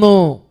ഉണ്ടായിരുന്നു.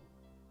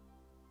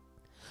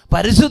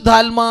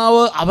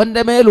 പരിശുദ്ധാത്മാവ്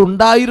അവൻ്റെ മേൽ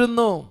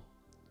ഉണ്ടായിരുന്നു.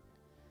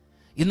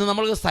 ഇന്ന്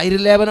നമ്മൾക്ക്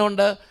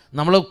സ്ഥൈര്യലേപനമുണ്ട്,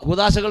 നമ്മൾ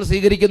കൂദാശകൾ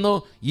സ്വീകരിക്കുന്നു,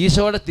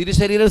 ഈശോയുടെ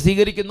തിരുശരീരം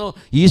സ്വീകരിക്കുന്നു,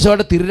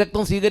 ഈശോയുടെ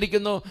തിരുരക്തം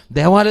സ്വീകരിക്കുന്നു,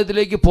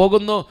 ദേവാലയത്തിലേക്ക്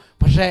പോകുന്നു.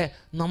 പക്ഷേ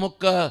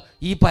നമുക്ക്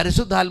ഈ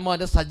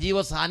പരിശുദ്ധാത്മാവിൻ്റെ സജീവ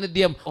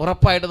സാന്നിധ്യം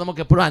ഉറപ്പായിട്ട്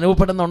നമുക്ക് എപ്പോഴും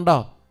അനുഭവപ്പെടുന്നുണ്ടോ?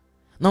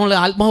 നമ്മൾ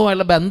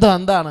ആത്മാവുമായുള്ള ബന്ധം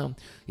എന്താണ്?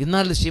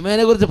 എന്നാൽ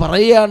ശിമയോനെ കുറിച്ച്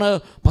പറയുകയാണ്,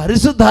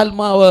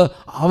 പരിശുദ്ധാത്മാവ്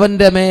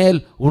അവൻ്റെ മേൽ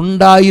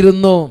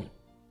ഉണ്ടായിരുന്നു.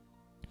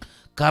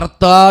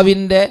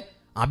 കർത്താവിൻ്റെ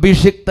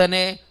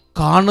അഭിഷിക്തനെ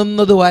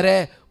കാണുന്നത് വരെ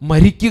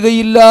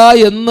മരിക്കുകയില്ല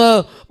എന്ന്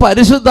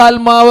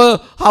പരിശുദ്ധാത്മാവ്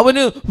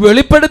അവന്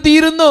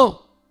വെളിപ്പെടുത്തിയിരുന്നു.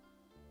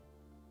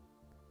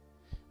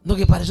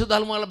 നോക്കി,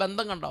 പരിശുദ്ധാത്മാവുള്ള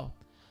ബന്ധം കണ്ടോ?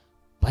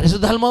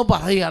 പരിശുദ്ധാത്മാവ്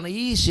പറയുകയാണ്,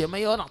 ഈ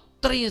ശിമയോൻ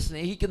അത്രയും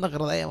സ്നേഹിക്കുന്ന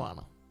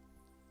ഹൃദയമാണ്.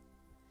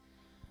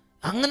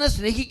 അങ്ങനെ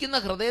സ്നേഹിക്കുന്ന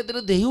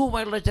ഹൃദയത്തിന്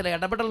ദൈവവുമായിട്ടുള്ള ചില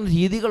ഇടപെടൽ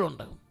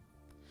രീതികളുണ്ട്.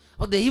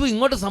 അപ്പോൾ ദൈവം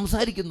ഇങ്ങോട്ട്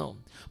സംസാരിക്കുന്നു.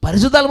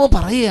 പരിശുദ്ധാത്മാവ്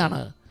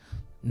പറയുകയാണ്,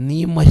 നീ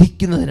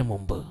മരിക്കുന്നതിന്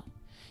മുമ്പ്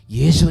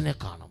യേശുവിനെ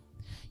കാണും.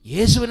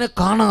 യേശുവിനെ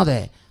കാണാതെ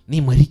നീ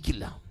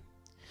മരിക്കില്ല.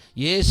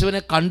 യേശുവിനെ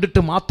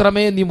കണ്ടിട്ട്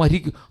മാത്രമേ നീ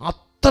മരിക്കൂ.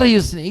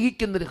 അത്രയും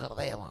സ്നേഹിക്കുന്നൊരു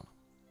ഹൃദയമാണ്.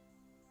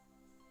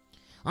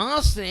 ആ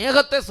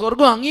സ്നേഹത്തെ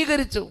സ്വർഗം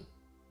അംഗീകരിച്ചു.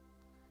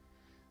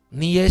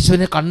 നീ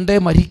യേശുവിനെ കണ്ടേ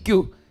മരിക്കൂ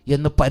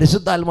എന്ന്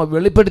പരിശുദ്ധാത്മാവ്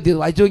വെളിപ്പെടുത്തി.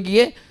 വായിച്ചു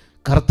നോക്കിയേ,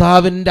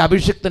 കർത്താവിൻ്റെ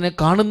അഭിഷിക്തനെ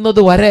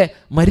കാണുന്നത് വരെ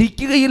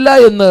മരിക്കുകയില്ല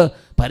എന്ന്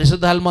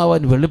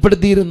പരിശുദ്ധാത്മാവൻ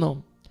വെളിപ്പെടുത്തിയിരുന്നു.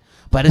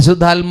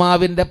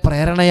 പരിശുദ്ധാത്മാവിൻ്റെ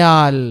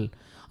പ്രേരണയാൽ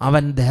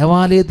അവൻ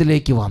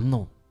ദേവാലയത്തിലേക്ക്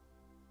വന്നു.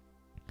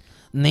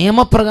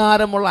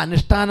 നിയമപ്രകാരമുള്ള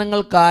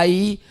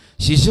അനുഷ്ഠാനങ്ങൾക്കായി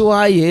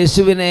ശിശുവായ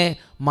യേശുവിനെ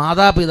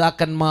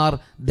മാതാപിതാക്കന്മാർ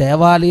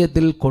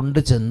ദേവാലയത്തിൽ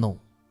കൊണ്ടുചെന്നു.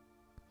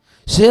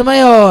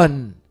 ശിമയോൻ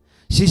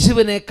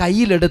ശിശുവിനെ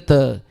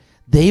കയ്യിലെടുത്ത്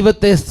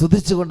ദൈവത്തെ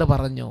സ്തുതിച്ചുകൊണ്ട്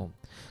പറഞ്ഞു,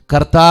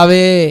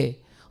 കർത്താവേ,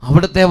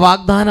 അവിടുത്തെ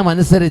വാഗ്ദാനം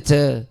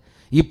അനുസരിച്ച്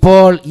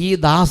ഇപ്പോൾ ഈ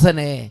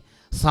ദാസനെ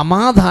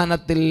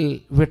സമാധാനത്തിൽ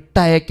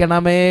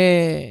വിട്ടയക്കണമേ.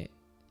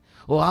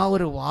 ആ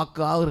ഒരു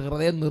വാക്ക്, ആ ഒരു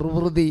ഹൃദയ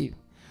നിർവൃതി,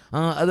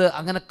 അത്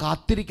അങ്ങനെ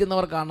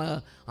കാത്തിരിക്കുന്നവർക്കാണ്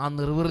ആ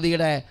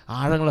നിർവൃതിയുടെ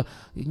ആഴങ്ങൾ.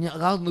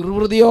 ആ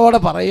നിർവൃതിയോടെ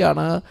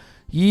പറയുകയാണ്,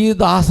 ഈ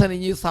ദാസൻ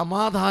ഇനി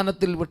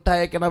സമാധാനത്തിൽ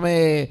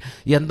വിട്ടയക്കണമേ.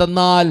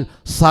 എന്തെന്നാൽ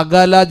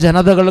സകല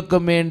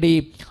ജനതകൾക്കും വേണ്ടി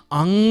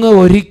അങ്ങ്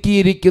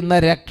ഒരുക്കിയിരിക്കുന്ന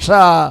രക്ഷ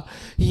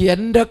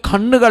എൻ്റെ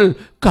കണ്ണുകൾ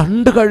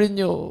കണ്ടു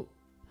കഴിഞ്ഞു.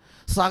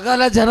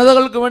 സകല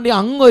ജനതകൾക്ക് വേണ്ടി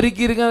അങ്ങ്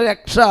ഒരുക്കിയിരിക്കുന്ന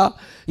രക്ഷ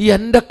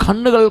എൻ്റെ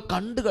കണ്ണുകൾ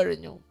കണ്ടു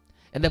കഴിഞ്ഞു.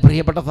 എൻ്റെ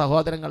പ്രിയപ്പെട്ട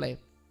സഹോദരങ്ങളെ,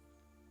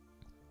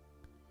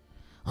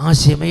 ആ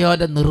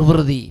ശിമയോൻ്റെ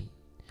നിർവൃതി,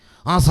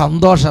 ആ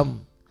സന്തോഷം,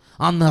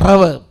 ആ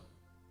നിറവ്,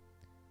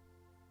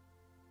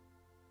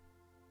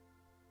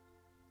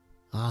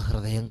 ആ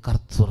ഹൃദയം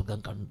സ്വർഗം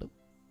കണ്ടു.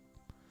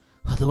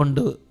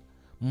 അതുകൊണ്ട്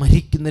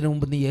മരിക്കുന്നതിന്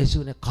മുമ്പ് നീ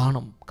യേശുവിനെ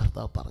കാണും,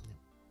 കർത്താവ് പറഞ്ഞു.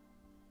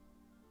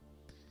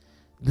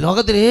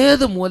 ലോകത്തിൽ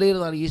ഏത് മൂലയിൽ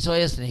നിന്നാണ്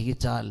ഈശോയെ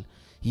സ്നേഹിച്ചാൽ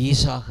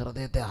ഈശോ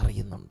ഹൃദയത്തെ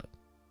അറിയുന്നുണ്ട്.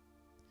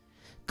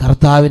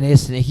 കർത്താവിനെ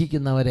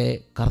സ്നേഹിക്കുന്നവരെ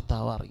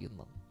കർത്താവ്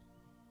അറിയുന്നു.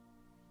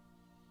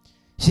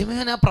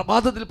 ശിമയോൻ ആ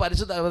പ്രഭാതത്തിൽ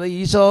പരിശുദ്ധ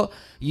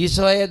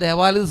ഈശോയെ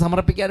ദേവാലയത്തിൽ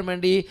സമർപ്പിക്കാൻ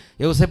വേണ്ടി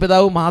യോസേപ്പ്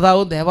പിതാവും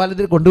മാതാവും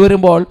ദേവാലയത്തിൽ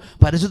കൊണ്ടുവരുമ്പോൾ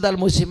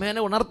പരിശുദ്ധാത്മാവ്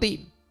ശിമയോനെ ഉണർത്തി.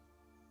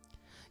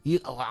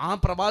 ആ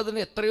പ്രഭാതത്തിന്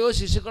എത്രയോ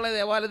ശിശുക്കളെ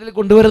ദേവാലയത്തിൽ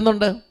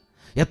കൊണ്ടുവരുന്നുണ്ട്.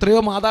 എത്രയോ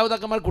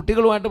മാതാപിതാക്കന്മാർ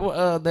കുട്ടികളുമായിട്ട്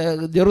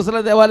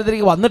ജെറുസലേം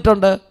ദേവാലയത്തിലേക്ക്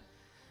വന്നിട്ടുണ്ട്.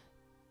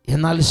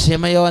 എന്നാൽ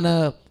ശിമയോന്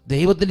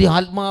ദൈവത്തിൻ്റെ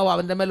ആത്മാവ്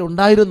അവൻ്റെ മേൽ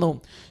ഉണ്ടായിരുന്നു.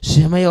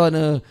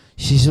 ശിമയോന്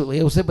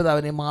യോസേപ്പ്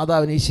പിതാവിനെ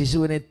മാതാവിനെ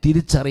ശിശുവിനെ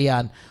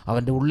തിരിച്ചറിയാൻ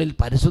അവൻ്റെ ഉള്ളിൽ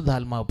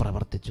പരിശുദ്ധാത്മാവ്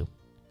പ്രവർത്തിച്ചു.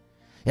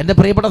 എൻ്റെ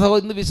പ്രിയപ്പെട്ട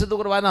സഹോദരൻ, ഇന്ന് വിശുദ്ധ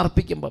കുർബാന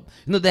അർപ്പിക്കുമ്പം,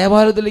 ഇന്ന്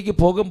ദേവാലയത്തിലേക്ക്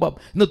പോകുമ്പം,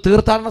 ഇന്ന്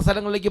തീർത്ഥാടന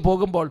സ്ഥലങ്ങളിലേക്ക്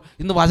പോകുമ്പോൾ,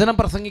 ഇന്ന് വചനം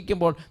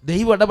പ്രസംഗിക്കുമ്പോൾ,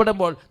 ദൈവം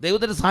ഇടപെടുമ്പോൾ,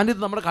 ദൈവത്തിൻ്റെ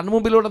സാന്നിധ്യം നമ്മുടെ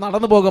കൺമുമ്പിലൂടെ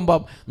നടന്നു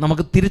പോകുമ്പം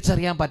നമുക്ക്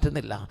തിരിച്ചറിയാൻ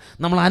പറ്റുന്നില്ല.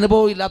 നമ്മൾ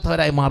അനുഭവം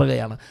ഇല്ലാത്തവരായി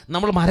മാറുകയാണ്.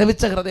 നമ്മൾ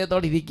മരവിച്ച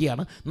ഹൃദയത്തോടെ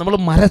ഇരിക്കുകയാണ്. നമ്മൾ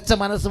മരച്ച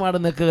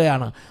മനസ്സുമായിട്ട്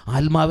നിൽക്കുകയാണ്.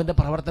 ആത്മാവിൻ്റെ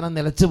പ്രവർത്തനം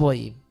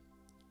നിലച്ചുപോയി.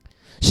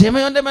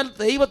 ശിമയോൻ്റെ മേൽ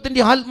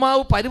ദൈവത്തിൻ്റെ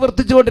ആത്മാവ്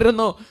പരിവർത്തിച്ചു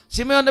കൊണ്ടിരുന്നു.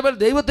 ശിമയോൻ്റെ മേൽ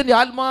ദൈവത്തിൻ്റെ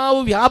ആത്മാവ്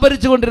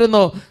വ്യാപരിച്ചു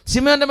കൊണ്ടിരുന്നു.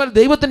 ശിമയോൻ്റെ മേൽ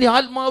ദൈവത്തിൻ്റെ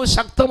ആത്മാവ്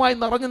ശക്തമായി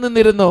നിറഞ്ഞു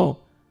നിന്നിരുന്നു.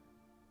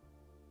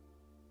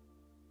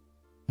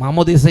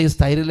 മാമോദീസയും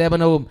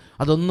സ്ഥൈര്യലേപനവും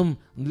അതൊന്നും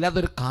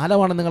ഇല്ലാത്തൊരു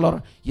കാലമാണ് നിങ്ങൾ.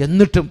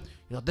 എന്നിട്ടും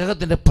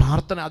അദ്ദേഹത്തിൻ്റെ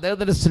പ്രാർത്ഥന,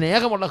 അദ്ദേഹത്തിൻ്റെ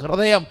സ്നേഹമുള്ള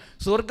ഹൃദയം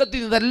സ്വർഗത്തിൽ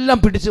നിന്നെല്ലാം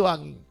പിടിച്ചു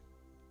വാങ്ങി.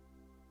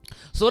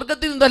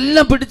 സ്വർഗത്തിൽ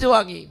നിന്നെല്ലാം പിടിച്ചു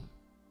വാങ്ങി.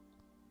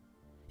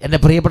 എൻ്റെ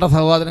പ്രിയപ്പെട്ട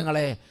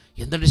സഹോദരങ്ങളെ,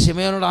 എന്നിട്ട്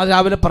ശിമയോനോട് ആ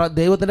രാവിലെ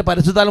ദൈവത്തിൻ്റെ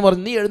പരിശുദ്ധാത്മാവ്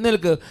പറഞ്ഞു, നീ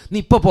എഴുന്നേൽക്ക്, നീ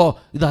ഇപ്പോൾ പോ,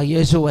 ഇതാ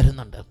യേശു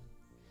വരുന്നുണ്ട്.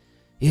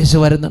 യേശു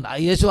വരുന്നുണ്ട്.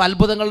 യേശു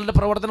അത്ഭുതങ്ങളുടെ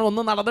പ്രവർത്തനം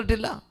ഒന്നും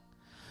നടന്നിട്ടില്ല.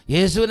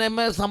 യേശുവിനെ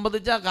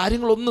സംബന്ധിച്ച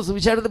കാര്യങ്ങളൊന്നും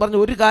സുവിശേഷത്തിൽ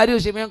പറഞ്ഞ് ഒരു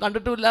കാര്യവും ശിമയോൻ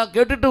കണ്ടിട്ടുമില്ല,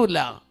 കേട്ടിട്ടുമില്ല,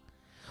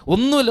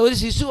 ഒന്നുമില്ല. ഒരു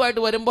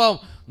ശിശുവായിട്ട് വരുമ്പോൾ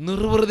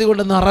നിർവൃതി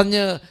കൊണ്ട്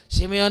നിറഞ്ഞ്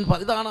ശിമയോൻ,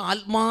 ഇതാണ്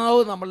ആത്മാവ്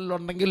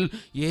നമ്മളിലുണ്ടെങ്കിൽ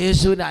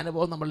യേശുവിൻ്റെ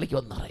അനുഭവം നമ്മളിലേക്ക്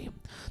വന്നിറയും.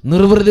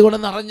 നിർവൃതി കൊണ്ട്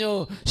നിറഞ്ഞു.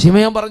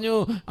 ശിമയോൻ പറഞ്ഞു,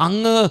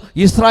 അങ്ങ്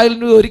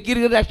ഇസ്രായേലിന്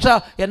ഒരുക്കിയിരിക്കുന്ന രക്ഷ,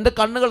 എൻ്റെ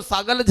കണ്ണുകൾ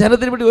സകല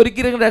ജനത്തിന് വേണ്ടി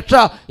ഒരുക്കിയിരിക്കുന്ന രക്ഷ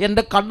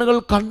എൻ്റെ കണ്ണുകൾ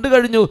കണ്ടു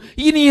കഴിഞ്ഞു.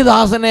 ഇനി ഈ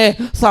ദാസനെ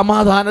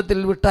സമാധാനത്തിൽ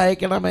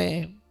വിട്ടയക്കണമേ.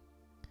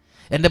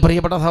 എൻ്റെ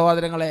പ്രിയപ്പെട്ട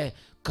സഹോദരങ്ങളെ,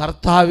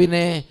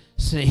 കർത്താവിനെ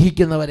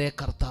സ്നേഹിക്കുന്നവരെ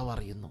കർത്താവ്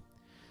അറിയുന്നു.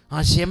 ആ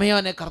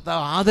ശിമയോനെ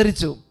കർത്താവ്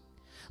ആദരിച്ചു.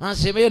 ആ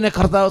ശിമയോനെ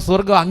കർത്താവ്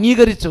സ്വർഗം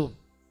അംഗീകരിച്ചു.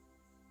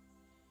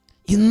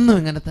 ഇന്നും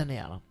ഇങ്ങനെ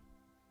തന്നെയാണ്.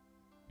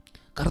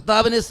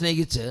 കർത്താവിനെ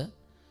സ്നേഹിച്ച്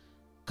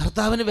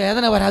കർത്താവിന്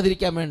വേദന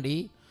വരാതിരിക്കാൻ വേണ്ടി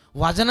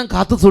വചനം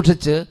കാത്തു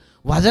സൂക്ഷിച്ച്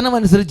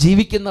വചനമനുസരിച്ച്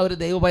ജീവിക്കുന്ന ഒരു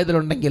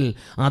ദൈവപൈതലുണ്ടെങ്കിൽ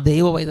ആ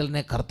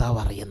ദൈവപൈതലിനെ കർത്താവ്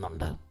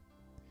അറിയുന്നുണ്ട്.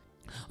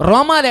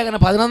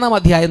 റോമാലേഖനം 11-ാം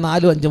അധ്യായം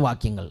 4-5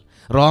 വാക്യങ്ങൾ.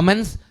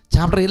 Romance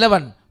chapter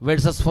 11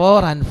 versus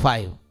 4 and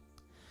 5.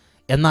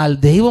 എന്നാൽ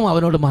ദൈവം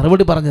അവനോട്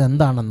മറുപടി പറഞ്ഞത്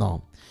എന്താണെന്നോ,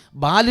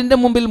 ബാലിൻ്റെ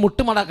മുമ്പിൽ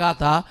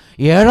മുട്ടുമടക്കാത്ത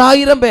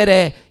 7000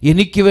 പേരെ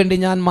എനിക്ക് വേണ്ടി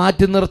ഞാൻ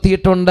മാറ്റി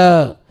നിർത്തിയിട്ടുണ്ട്.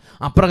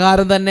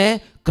 അപ്രകാരം തന്നെ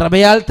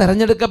കൃപയാൽ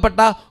തിരഞ്ഞെടുക്കപ്പെട്ട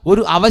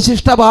ഒരു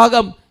അവശിഷ്ട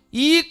ഭാഗം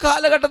ഈ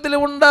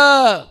കാലഘട്ടത്തിലുമുണ്ട്.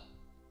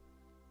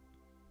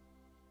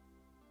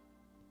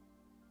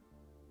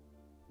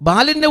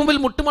 ബാലിൻ്റെ മുമ്പിൽ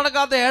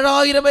മുട്ടുമടക്കാത്ത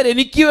 7000 പേർ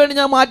എനിക്ക് വേണ്ടി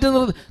ഞാൻ മാറ്റി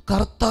നിർത്തി.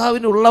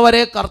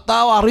 കർത്താവിനുള്ളവരെ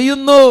കർത്താവ്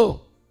അറിയുന്നു.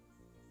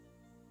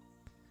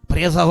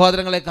 പ്രിയ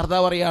സഹോദരങ്ങളെ,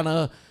 കർത്താവ് പറയാണ്,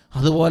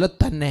 അതുപോലെ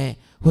തന്നെ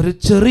ഒരു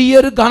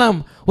ചെറിയൊരു ഗണം,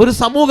 ഒരു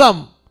സമൂഹം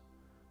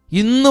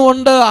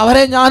ഇന്നുകൊണ്ട്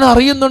അവരെ ഞാൻ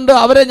അറിയുന്നുണ്ട്,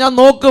 അവരെ ഞാൻ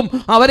നോക്കും,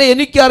 അവരെ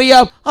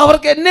എനിക്കറിയാം,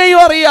 അവർക്ക്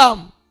എന്നെയും അറിയാം.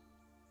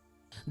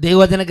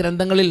 ദൈവവചന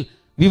ഗ്രന്ഥങ്ങളിൽ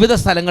വിവിധ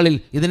സ്ഥലങ്ങളിൽ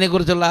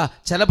ഇതിനെക്കുറിച്ചുള്ള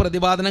ചില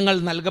പ്രതിപാദനങ്ങൾ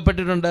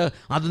നൽകപ്പെട്ടിട്ടുണ്ട്.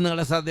 അത്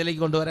നിങ്ങളുടെ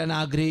ശ്രദ്ധയിലേക്ക് കൊണ്ടുവരാൻ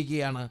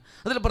ആഗ്രഹിക്കുകയാണ്.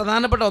 അതിൽ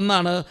പ്രധാനപ്പെട്ട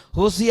ഒന്നാണ്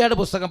ഹോസിയയുടെ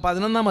പുസ്തകം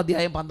 11-ാം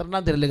അധ്യായം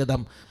 12-ാം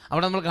തിരുലിഖിതം.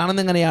 അവിടെ നമ്മൾ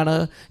കാണുന്നത് എങ്ങനെയാണ്,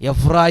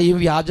 എഫ്രായിം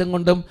വ്യാജം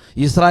കൊണ്ടും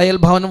ഇസ്രായേൽ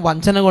ഭവനം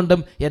വഞ്ചന കൊണ്ടും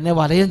എന്നെ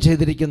വലയം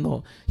ചെയ്തിരിക്കുന്നു.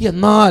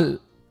 എന്നാൽ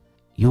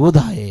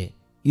യൂദായെ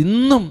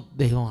ഇന്നും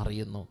ദൈവം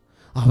അറിയുന്നു.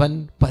 അവൻ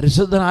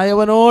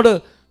പരിശുദ്ധനായവനോട്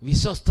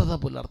വിശ്വസ്തത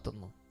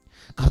പുലർത്തുന്നു.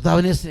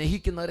 കർത്താവിനെ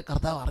സ്നേഹിക്കുന്നവരെ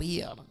കർത്താവ്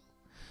അറിയുകയാണ്.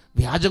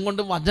 വ്യാജം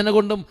കൊണ്ടും വഞ്ചന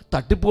കൊണ്ടും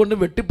തട്ടിപ്പ് കൊണ്ടും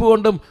വെട്ടിപ്പ്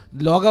കൊണ്ടും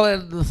ലോക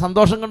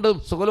സന്തോഷം കൊണ്ടും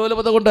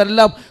സുഖലോലപത കൊണ്ടും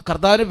എല്ലാം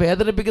കർത്താവിനെ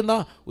വേദനിപ്പിക്കുന്ന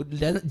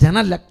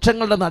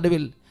ജനലക്ഷങ്ങളുടെ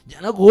നടുവിൽ,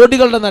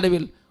 ജനകോടികളുടെ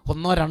നടുവിൽ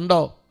 1 or 2.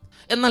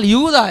 എന്നാൽ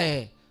യൂദായെ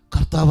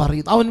കർത്താവ്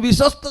അറിയുന്നു. അവൻ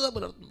വിശ്വസ്തത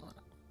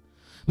പുലർത്തുന്നവനാണ്.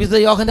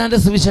 വിശുദ്ധ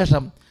യോഹന്നാന്റെ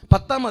സുവിശേഷം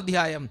 10-ാം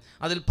അധ്യായം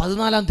അതിൽ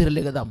 14-ാം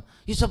തിരുലിഖിതം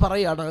ഈശോ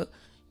പറയാണ്,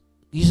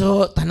 ഈശോ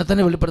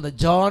തന്നെ വെളിപ്പെടുന്നത്.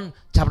 John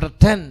chapter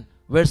 10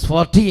 verse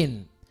 14.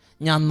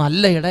 ഞാൻ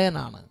നല്ല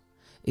ഇടയനാണ്.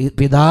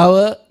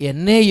 പിതാവ്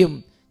എന്നെയും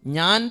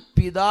ഞാൻ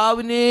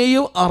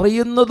പിതാവിനെയും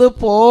അറിയുന്നത്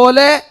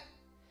പോലെ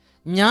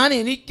ഞാൻ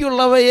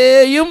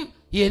എനിക്കുള്ളവയെയും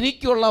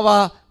എനിക്കുള്ളവ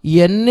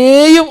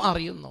എന്നെയും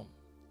അറിയുന്നു.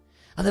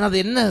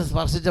 അതിനകത്ത് എന്നെ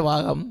സ്പർശിച്ച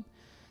ഭാഗം,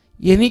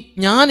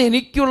 ഞാൻ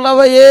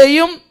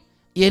എനിക്കുള്ളവയെയും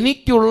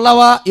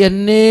എനിക്കുള്ളവ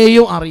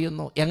എന്നെയും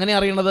അറിയുന്നു. എങ്ങനെ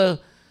അറിയണത്?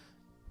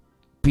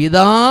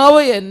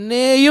 പിതാവ്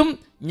എന്നെയും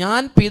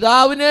ഞാൻ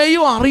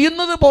പിതാവിനെയും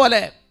അറിയുന്നത്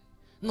പോലെ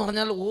എന്ന്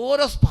പറഞ്ഞാൽ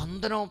ഓരോ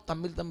സ്പന്ദനവും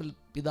തമ്മിൽ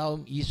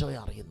പിതാവും ഈശോയെ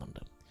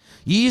അറിയുന്നുണ്ട്.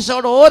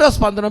 ഈശോയുടെ ഓരോ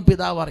സ്പന്ദനവും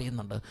പിതാവ്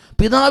അറിയുന്നുണ്ട്.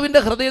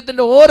 പിതാവിൻ്റെ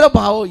ഹൃദയത്തിൻ്റെ ഓരോ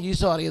ഭാവവും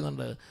ഈശോ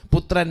അറിയുന്നുണ്ട്.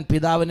 പുത്രൻ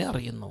പിതാവിനെ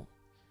അറിയുന്നു,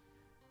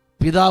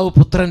 പിതാവ്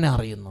പുത്രനെ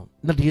അറിയുന്നു.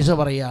 എന്നിട്ട് ഈശോ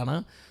പറയുകയാണ്,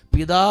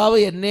 പിതാവ്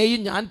എന്നെയും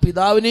ഞാൻ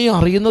പിതാവിനെയും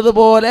അറിയുന്നത്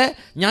പോലെ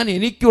ഞാൻ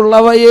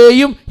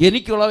എനിക്കുള്ളവയെയും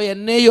എനിക്കുള്ളവ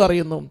എന്നെയും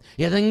അറിയുന്നു.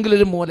 ഏതെങ്കിലും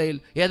ഒരു മൂലയിൽ,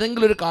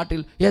 ഏതെങ്കിലും ഒരു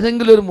കാട്ടിൽ,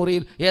 ഏതെങ്കിലും ഒരു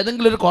മുറിയിൽ,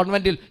 ഏതെങ്കിലും ഒരു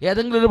കോൺവെൻറ്റിൽ,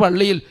 ഏതെങ്കിലും ഒരു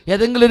പള്ളിയിൽ,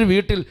 ഏതെങ്കിലും ഒരു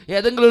വീട്ടിൽ,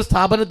 ഏതെങ്കിലും ഒരു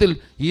സ്ഥാപനത്തിൽ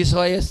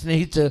ഈശോയെ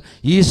സ്നേഹിച്ച്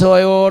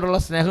ഈശോയോടുള്ള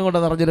സ്നേഹം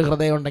കൊണ്ട് നിറഞ്ഞൊരു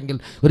ഹൃദയം ഉണ്ടെങ്കിൽ,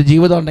 ഒരു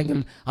ജീവിതം ഉണ്ടെങ്കിൽ,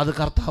 അത്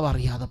കർത്താവ്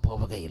അറിയാതെ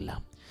പോവുകയില്ല.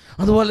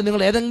 അതുപോലെ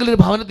നിങ്ങൾ ഏതെങ്കിലും ഒരു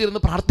ഭവനത്തിൽ ഇരുന്ന്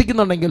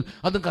പ്രാർത്ഥിക്കുന്നുണ്ടെങ്കിൽ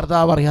അതും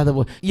കർത്താവ് അറിയാതെ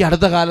പോകും. ഈ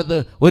അടുത്ത കാലത്ത്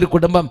ഒരു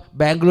കുടുംബം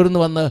ബാംഗ്ലൂരിൽ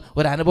നിന്ന് വന്ന്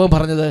ഒരു അനുഭവം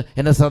പറഞ്ഞത്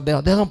എൻ്റെ ശ്രദ്ധ.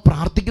 അദ്ദേഹം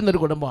പ്രാർത്ഥിക്കുന്ന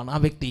ഒരു കുടുംബമാണ്. ആ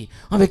വ്യക്തി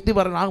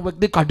പറഞ്ഞു, ആ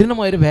വ്യക്തി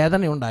കഠിനമായൊരു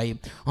വേദനയുണ്ടായി.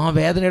 ആ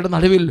വേദനയുടെ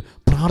നടുവിൽ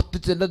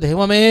പ്രാർത്ഥിച്ച്, എൻ്റെ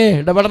ദൈവമേ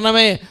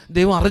ഇടപെടണമേ,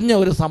 ദൈവം അറിഞ്ഞ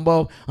ഒരു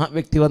സംഭവം ആ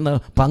വ്യക്തി വന്ന്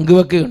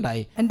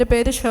പങ്കുവെക്കുകയുണ്ടായി. എൻ്റെ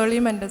പേര്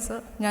ഷേർലി മെൻഡസ്.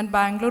 ഞാൻ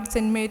ബാംഗ്ലൂർ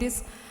സെൻറ്റ്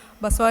മേരീസ്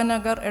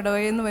ബസവാനഗർ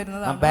ഇടവയിൽ നിന്ന്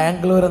വരുന്നതാണ്.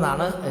 ബാംഗ്ലൂരിൽ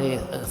നിന്നാണ് ഈ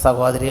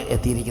സഹോദരി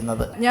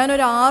എത്തിയിരിക്കുന്നത്.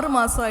 ഞാനൊരു 6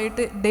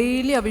 മാസമായിട്ട്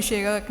ഡെയിലി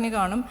അഭിഷേകാഗ്നി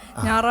കാണും.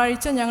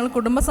 ഞായറാഴ്ച ഞങ്ങൾ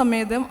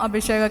കുടുംബസമേതം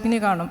അഭിഷേകാഗ്നി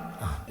കാണും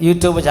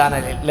യൂട്യൂബ്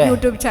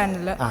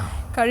ചാനലിൽ.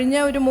 കഴിഞ്ഞ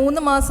ഒരു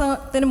 3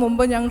 മാസത്തിന്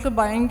മുമ്പ് ഞങ്ങൾക്ക്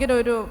ഭയങ്കര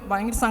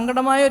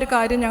സങ്കടമായ ഒരു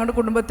കാര്യം ഞങ്ങളുടെ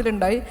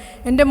കുടുംബത്തിലുണ്ടായി.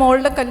 എൻ്റെ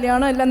മോളുടെ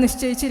കല്യാണം എല്ലാം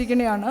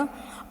നിശ്ചയിച്ചിരിക്കുന്നതാണ്.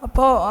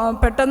 അപ്പോൾ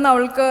പെട്ടെന്ന്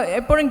അവൾക്ക്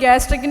എപ്പോഴും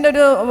ഗ്യാസ്ട്രിക്കിൻ്റെ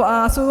ഒരു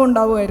അസുഖം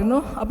ഉണ്ടാവുമായിരുന്നു.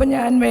 അപ്പോൾ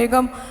ഞാൻ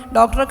വേഗം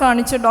ഡോക്ടറെ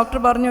കാണിച്ച്, ഡോക്ടർ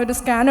പറഞ്ഞു ഒരു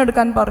സ്കാൻ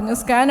എടുക്കാൻ പറഞ്ഞു.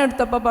 സ്കാൻ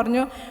എടുത്തപ്പോൾ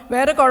പറഞ്ഞു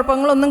വേറെ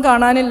കുഴപ്പങ്ങളൊന്നും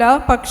കാണാനില്ല,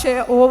 പക്ഷേ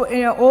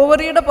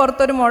ഓവറിയുടെ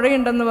പുറത്തൊരു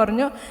മുഴയുണ്ടെന്ന്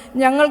പറഞ്ഞു.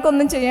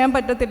 ഞങ്ങൾക്കൊന്നും ചെയ്യാൻ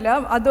പറ്റത്തില്ല,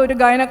 അതൊരു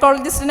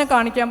ഗൈനക്കോളജിസ്റ്റിനെ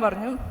കാണിക്കാൻ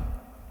പറഞ്ഞു.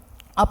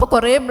 അപ്പോൾ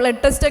കുറേ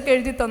ബ്ലഡ് ടെസ്റ്റൊക്കെ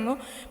എഴുതി തന്നു.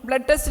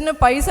 ബ്ലഡ് ടെസ്റ്റിന്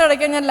പൈസ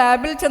അടയ്ക്കാൻ ഞാൻ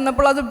ലാബിൽ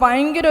ചെന്നപ്പോൾ അത്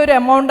ഭയങ്കര ഒരു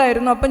എമൗണ്ട്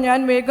ആയിരുന്നു. അപ്പോൾ ഞാൻ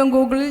വേഗം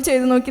ഗൂഗിളിൽ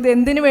ചെയ്ത് നോക്കിയത്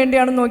എന്തിനു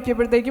വേണ്ടിയാണെന്ന്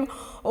നോക്കിയപ്പോഴത്തേക്കും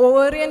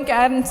ഓവറിയൻ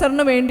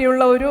ക്യാൻസറിന്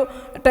വേണ്ടിയുള്ള ഒരു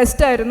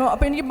ടെസ്റ്റായിരുന്നു.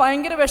 അപ്പോൾ എനിക്ക്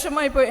ഭയങ്കര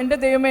വിഷമമായിപ്പോയി. എൻ്റെ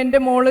ദൈവമേ, എൻ്റെ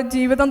മോള്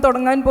ജീവിതം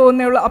തുടങ്ങാൻ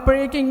പോകുന്നേ ഉള്ളൂ,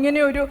 അപ്പോഴേക്കും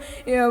ഇങ്ങനെ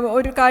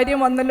ഒരു കാര്യം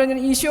വന്നല്ലോ.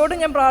 ഈശോയോട്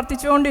ഞാൻ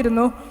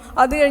പ്രാർത്ഥിച്ചുകൊണ്ടിരുന്നു.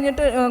 അത്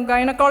കഴിഞ്ഞിട്ട്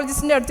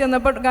ഗൈനക്കോളജിസ്റ്റിൻ്റെ അടുത്ത്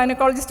ചെന്നപ്പോൾ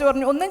ഗൈനക്കോളജിസ്റ്റ്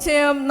പറഞ്ഞു ഒന്നും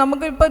ചെയ്യാം,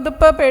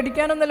 ഇതിപ്പോൾ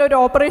പേടിക്കാനൊന്നുമില്ല, ഒരു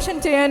ഓപ്പറേഷൻ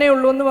ചെയ്യാനേ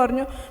ഉള്ളൂ എന്ന്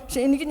പറഞ്ഞു.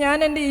 പക്ഷേ ഞാൻ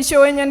എൻ്റെ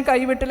ഈശോയെ ഞാൻ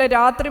കൈവിട്ടില്ല.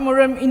 രാത്രി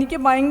മുഴുവൻ എനിക്ക്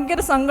ഭയങ്കര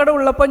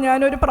സങ്കടമുള്ളപ്പോൾ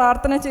ഞാനൊരു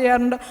പ്രാർത്ഥന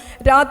ചെയ്യാറുണ്ട്.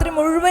 രാത്രി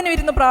മുഴുവൻ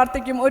ഇരുന്ന്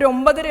പ്രാർത്ഥിക്കും. ഒരു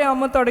 9:30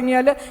 ആകുമ്പോൾ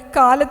തുടങ്ങിയാൽ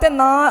കാലത്തെ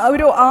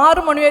ഒരു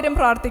 6 മണി വരെയും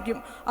പ്രാർത്ഥിക്കും.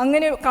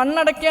 അങ്ങനെ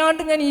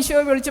കണ്ണടയ്ക്കാണ്ട് ഞാൻ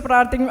ഈശോയെ വിളിച്ച്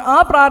പ്രാർത്ഥിക്കും. ആ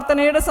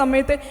പ്രാർത്ഥനയുടെ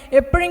സമയത്ത്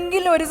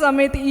എപ്പോഴെങ്കിലും ഒരു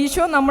സമയത്ത്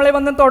ഈശോ നമ്മളെ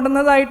വന്ന്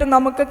തൊടുന്നതായിട്ട്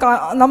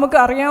നമുക്ക്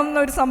അറിയാവുന്ന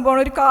ഒരു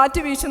സംഭവമാണ്, ഒരു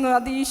കാറ്റ് വീശുന്നത്.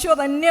 അത് ഈശോ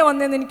തന്നെ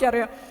വന്നതെന്ന്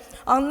എനിക്കറിയാം.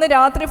 അന്ന്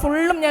രാത്രി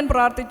ഫുള്ളും ഞാൻ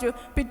പ്രാർത്ഥിച്ചു.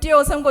 പിറ്റേ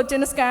ദിവസം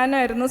കൊച്ചിന്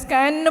സ്കാനായിരുന്നു.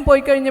 സ്കാനിന്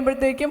പോയി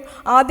കഴിഞ്ഞപ്പോഴത്തേക്കും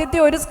ആദ്യത്തെ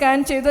ഒരു സ്കാൻ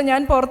ചെയ്തു.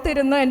 ഞാൻ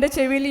പുറത്തിരുന്ന് എൻ്റെ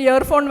ചെവിയിൽ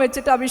ഇയർഫോൺ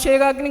വെച്ചിട്ട്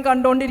അഭിഷേകാഗ്നി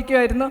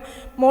കണ്ടുകൊണ്ടിരിക്കുമായിരുന്നു.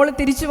 മോള്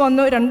തിരിച്ചു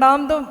വന്നു.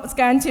 2ാമതും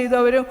സ്കാൻ ചെയ്തു,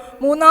 അവർ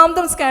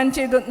 3ാമതും സ്കാൻ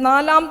ചെയ്തു.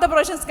 4ാമത്തെ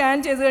പ്രാവശ്യം സ്കാൻ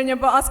ചെയ്ത്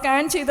കഴിഞ്ഞപ്പോൾ ആ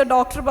സ്കാൻ ചെയ്ത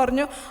ഡോക്ടർ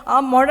പറഞ്ഞു ആ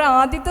മുഴ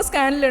ആദ്യത്തെ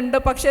സ്കാനിലുണ്ട്,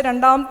 പക്ഷേ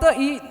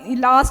ഈ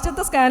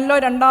ലാസ്റ്റത്തെ സ്കാനിലോ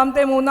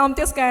 2ാമത്തെ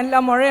 3ാമത്തെ സ്കാനിലോ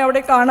ആ മുഴ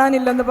അവിടെ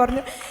കാണാനില്ലെന്ന്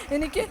പറഞ്ഞു.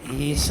 എനിക്ക്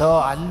ഈശോ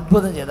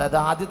അത്ഭുതം ചെയ്തു. അത്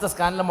ആദ്യത്തെ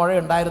സ്കാനിലെ മുഴ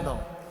ഉണ്ടായിരുന്നു,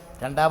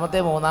 2ാമത്തെ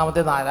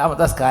 3ാമത്തെ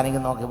 4ാമത്തെ സ്കാനിങ്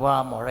നോക്കിയപ്പോൾ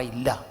ആ മുഴ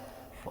ഇല്ല.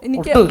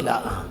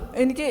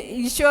 എനിക്ക്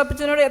ഈശോ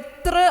അപ്പച്ചനോട്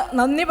എത്ര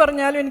നന്ദി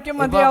പറഞ്ഞാലും എനിക്ക്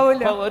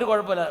മതിയാവില്ല.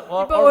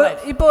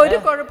 ഇപ്പൊ ഒരു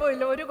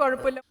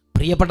കുഴപ്പമില്ല.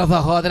 പ്രിയപ്പെട്ട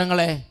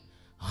സഹോദരങ്ങളെ,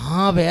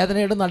 ആ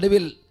വേദനയുടെ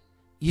നടുവിൽ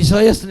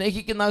ഈശോയെ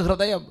സ്നേഹിക്കുന്ന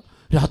ഹൃദയം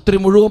രാത്രി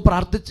മുഴുവൻ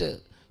പ്രാർത്ഥിച്ച്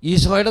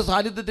ഈശോയുടെ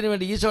സാന്നിധ്യത്തിന്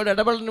വേണ്ടി, ഈശോയുടെ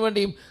ഇടപെടലിന്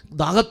വേണ്ടിയും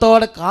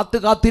ദാഹത്തോടെ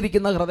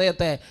കാത്തിരിക്കുന്ന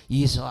ഹൃദയത്തെ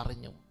ഈശോ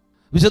അറിഞ്ഞു.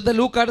 വിശുദ്ധ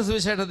ലൂക്കായുടെ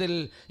സുവിശേഷത്തിൽ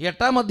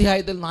 8ാം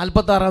അധ്യായത്തിൽ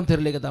 46-ാം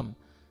തിരുലിഖിതം,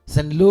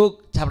 സെന്റ് ലൂക്ക്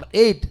ചാപ്റ്റർ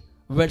 8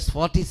 വേഴ്സ്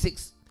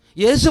 46,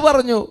 യേശു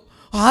പറഞ്ഞു,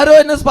 ആരോ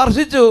എന്നെ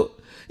സ്പർശിച്ചു,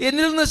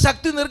 എന്നിൽ നിന്ന്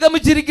ശക്തി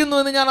നിർഗമിച്ചിരിക്കുന്നു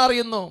എന്ന് ഞാൻ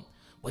അറിയുന്നു.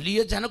 വലിയ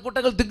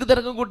ജനക്കൂട്ടങ്ങൾ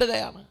തിക്കുതിരക്കം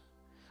കൂട്ടുകയാണ്.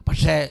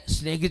 പക്ഷേ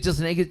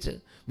സ്നേഹിച്ച്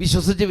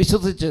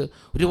വിശ്വസിച്ച്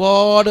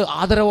ഒരുപാട്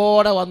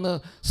ആദരവോടെ വന്ന്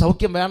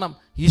സൗഖ്യം വേണം,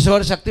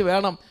 ഈശോയുടെ ശക്തി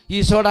വേണം,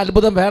 ഈശോയുടെ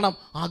അത്ഭുതം വേണം,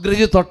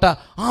 ആഗ്രഹിച്ച് തൊട്ട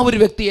ആ ഒരു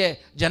വ്യക്തിയെ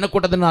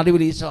ജനക്കൂട്ടത്തിൻ്റെ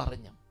നടുവിൽ ഈശോ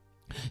അറിഞ്ഞു.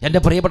 എൻ്റെ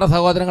പ്രിയപ്പെട്ട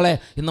സഹോദരങ്ങളെ,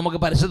 ഇന്ന് നമുക്ക്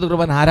പരിശുദ്ധ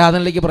കുർബാന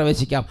ആരാധനയിലേക്ക്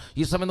പ്രവേശിക്കാം.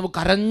 ഈ സമയം നമുക്ക്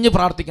കരഞ്ഞ്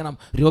പ്രാർത്ഥിക്കണം.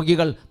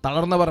 രോഗികൾ,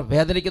 തളർന്നവർ,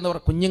 വേദനിക്കുന്നവർ,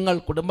 കുഞ്ഞുങ്ങൾ,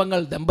 കുടുംബങ്ങൾ,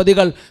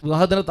 ദമ്പതികൾ,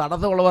 വിവാഹത്തിന്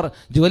തടസ്സമുള്ളവർ,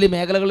 ജോലി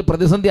മേഖലകളിൽ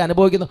പ്രതിസന്ധി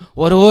അനുഭവിക്കുന്ന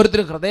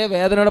ഓരോരുത്തരും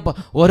ഹൃദയവേദനയോടൊപ്പം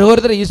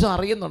ഓരോരുത്തരും ഈശോ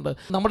അറിയുന്നുണ്ട്.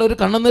 നമ്മുടെ ഒരു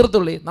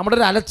കണ്ണുനീർത്തുള്ളി, നമ്മുടെ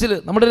ഒരു അലച്ചിൽ,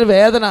 നമ്മുടെ ഒരു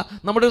വേദന,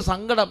 നമ്മുടെ ഒരു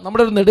സങ്കടം,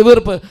 നമ്മുടെ ഒരു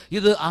നെടുവീർപ്പ്,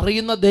 ഇത്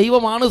അറിയുന്ന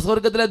ദൈവമാണ്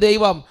സ്വർഗത്തിലെ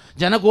ദൈവം.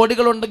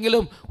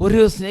 ജനകോടികളുണ്ടെങ്കിലും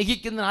ഒരു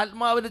സ്നേഹിക്കുന്ന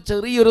ആത്മാവിന്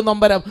ചെറിയൊരു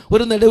നൊമ്പരം,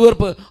 ഒരു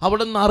നെടുവീർപ്പ്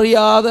അവിടെ നിന്ന്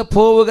അറിയാതെ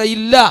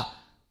പോവുകയില്ല.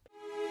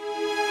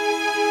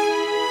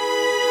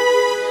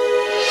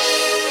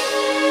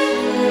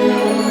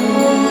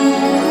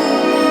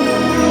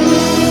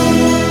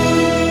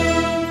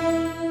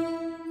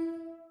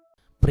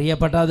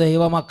 പ്രിയപ്പെട്ട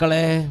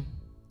ദൈവമക്കളെ,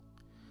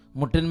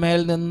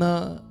 മുട്ടിന്മേൽ നിന്ന്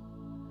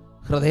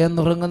ഹൃദയം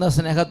നുറുങ്ങുന്ന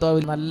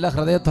സ്നേഹത്തോടെ, നല്ല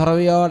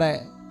ഹൃദയത്തുറവിയോടെ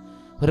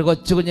ഒരു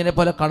കൊച്ചു കുഞ്ഞിനെ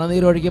പോലെ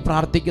കണ്ണുനീരൊഴുകി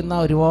പ്രാർത്ഥിക്കുന്ന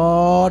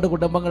ഒരുപാട്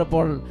കുടുംബങ്ങൾ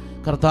ഇപ്പോൾ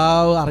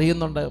കർത്താവ്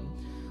അറിയുന്നുണ്ട്.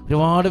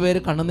 ഒരുപാട് പേര്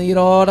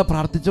കണ്ണുനീരോടെ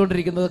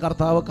പ്രാർത്ഥിച്ചുകൊണ്ടിരിക്കുന്നത്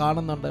കർത്താവ്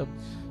കാണുന്നുണ്ട്.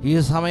 ഈ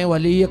സമയം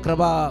വലിയ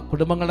കൃപ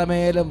കുടുംബങ്ങളുടെ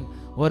മേലും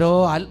ഓരോ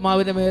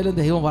ആത്മാവിൻ്റെ മേലും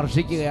ദൈവം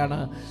വർഷിക്കുകയാണ്.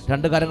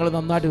 രണ്ട് കരങ്ങൾ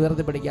നന്നായിട്ട്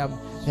ഉയർത്തിപ്പിടിക്കാം.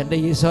 എൻ്റെ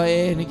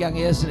ഈശോയെ, എനിക്ക്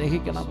അങ്ങയെ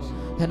സ്നേഹിക്കണം.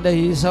 എൻ്റെ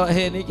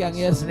ഈശോയെ, എനിക്ക്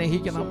അങ്ങയെ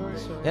സ്നേഹിക്കണം.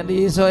 എൻ്റെ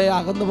ഈശോയെ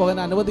അകന്നു പോകാൻ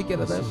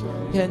അനുവദിക്കരുത്.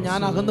 ഞാൻ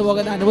അകന്നു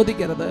പോകാൻ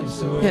അനുവദിക്കരുത്.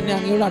 എന്നെ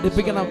അങ്ങയോട്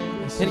അടുപ്പിക്കണം.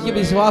 എനിക്ക്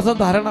വിശ്വാസം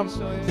തരണം.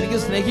 എനിക്ക്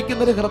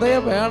സ്നേഹിക്കുന്നൊരു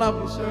ഹൃദയം വേണം.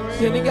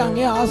 എനിക്ക്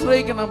അങ്ങയെ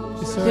ആശ്രയിക്കണം.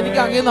 എനിക്ക്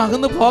അങ്ങയിൽ നിന്ന്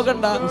അകന്നു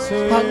പോകണ്ട.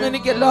 അങ്ങ്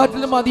എനിക്ക്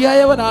എല്ലാറ്റിലും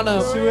മതിയായവനാണ്.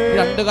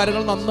 രണ്ട്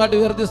കാര്യങ്ങൾ നന്നായിട്ട്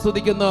ഉയർത്തി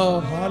സ്തുതിക്കുന്നു.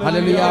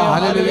 ഹല്ലേലൂയ,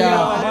 ഹല്ലേലൂയ,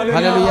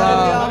 ഹല്ലേലൂയ.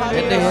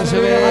 എൻ്റെ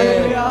യേശുവേ,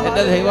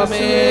 എൻ്റെ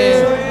ദൈവമേ,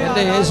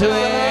 എൻ്റെ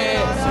യേശുവേ.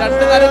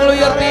 രണ്ട് കാര്യങ്ങൾ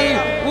ഉയർത്തി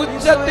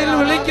ഉച്ചത്തിൽ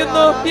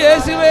വിളിക്കുന്നു.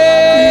 യേശുവേ,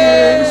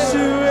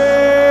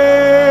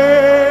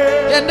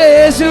 എൻ്റെ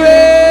യേശുവേ.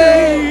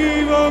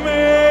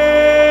 ദൈവമേ,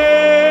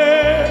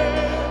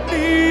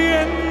 നീ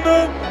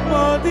എന്നും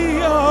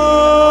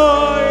മതിയായവൻ.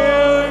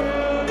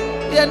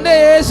 എൻ്റെ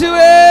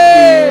യേശുവേ,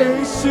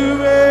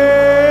 യേശുവേ,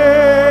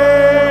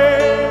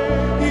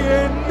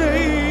 എൻ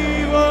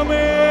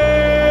ദൈവമേ,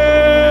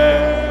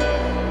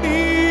 നീ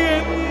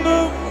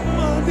എന്നും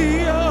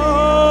മതിയായവൻ.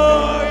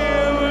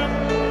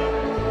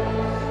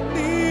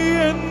 നീ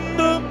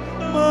എന്നും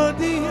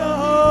മതിയായവൻ.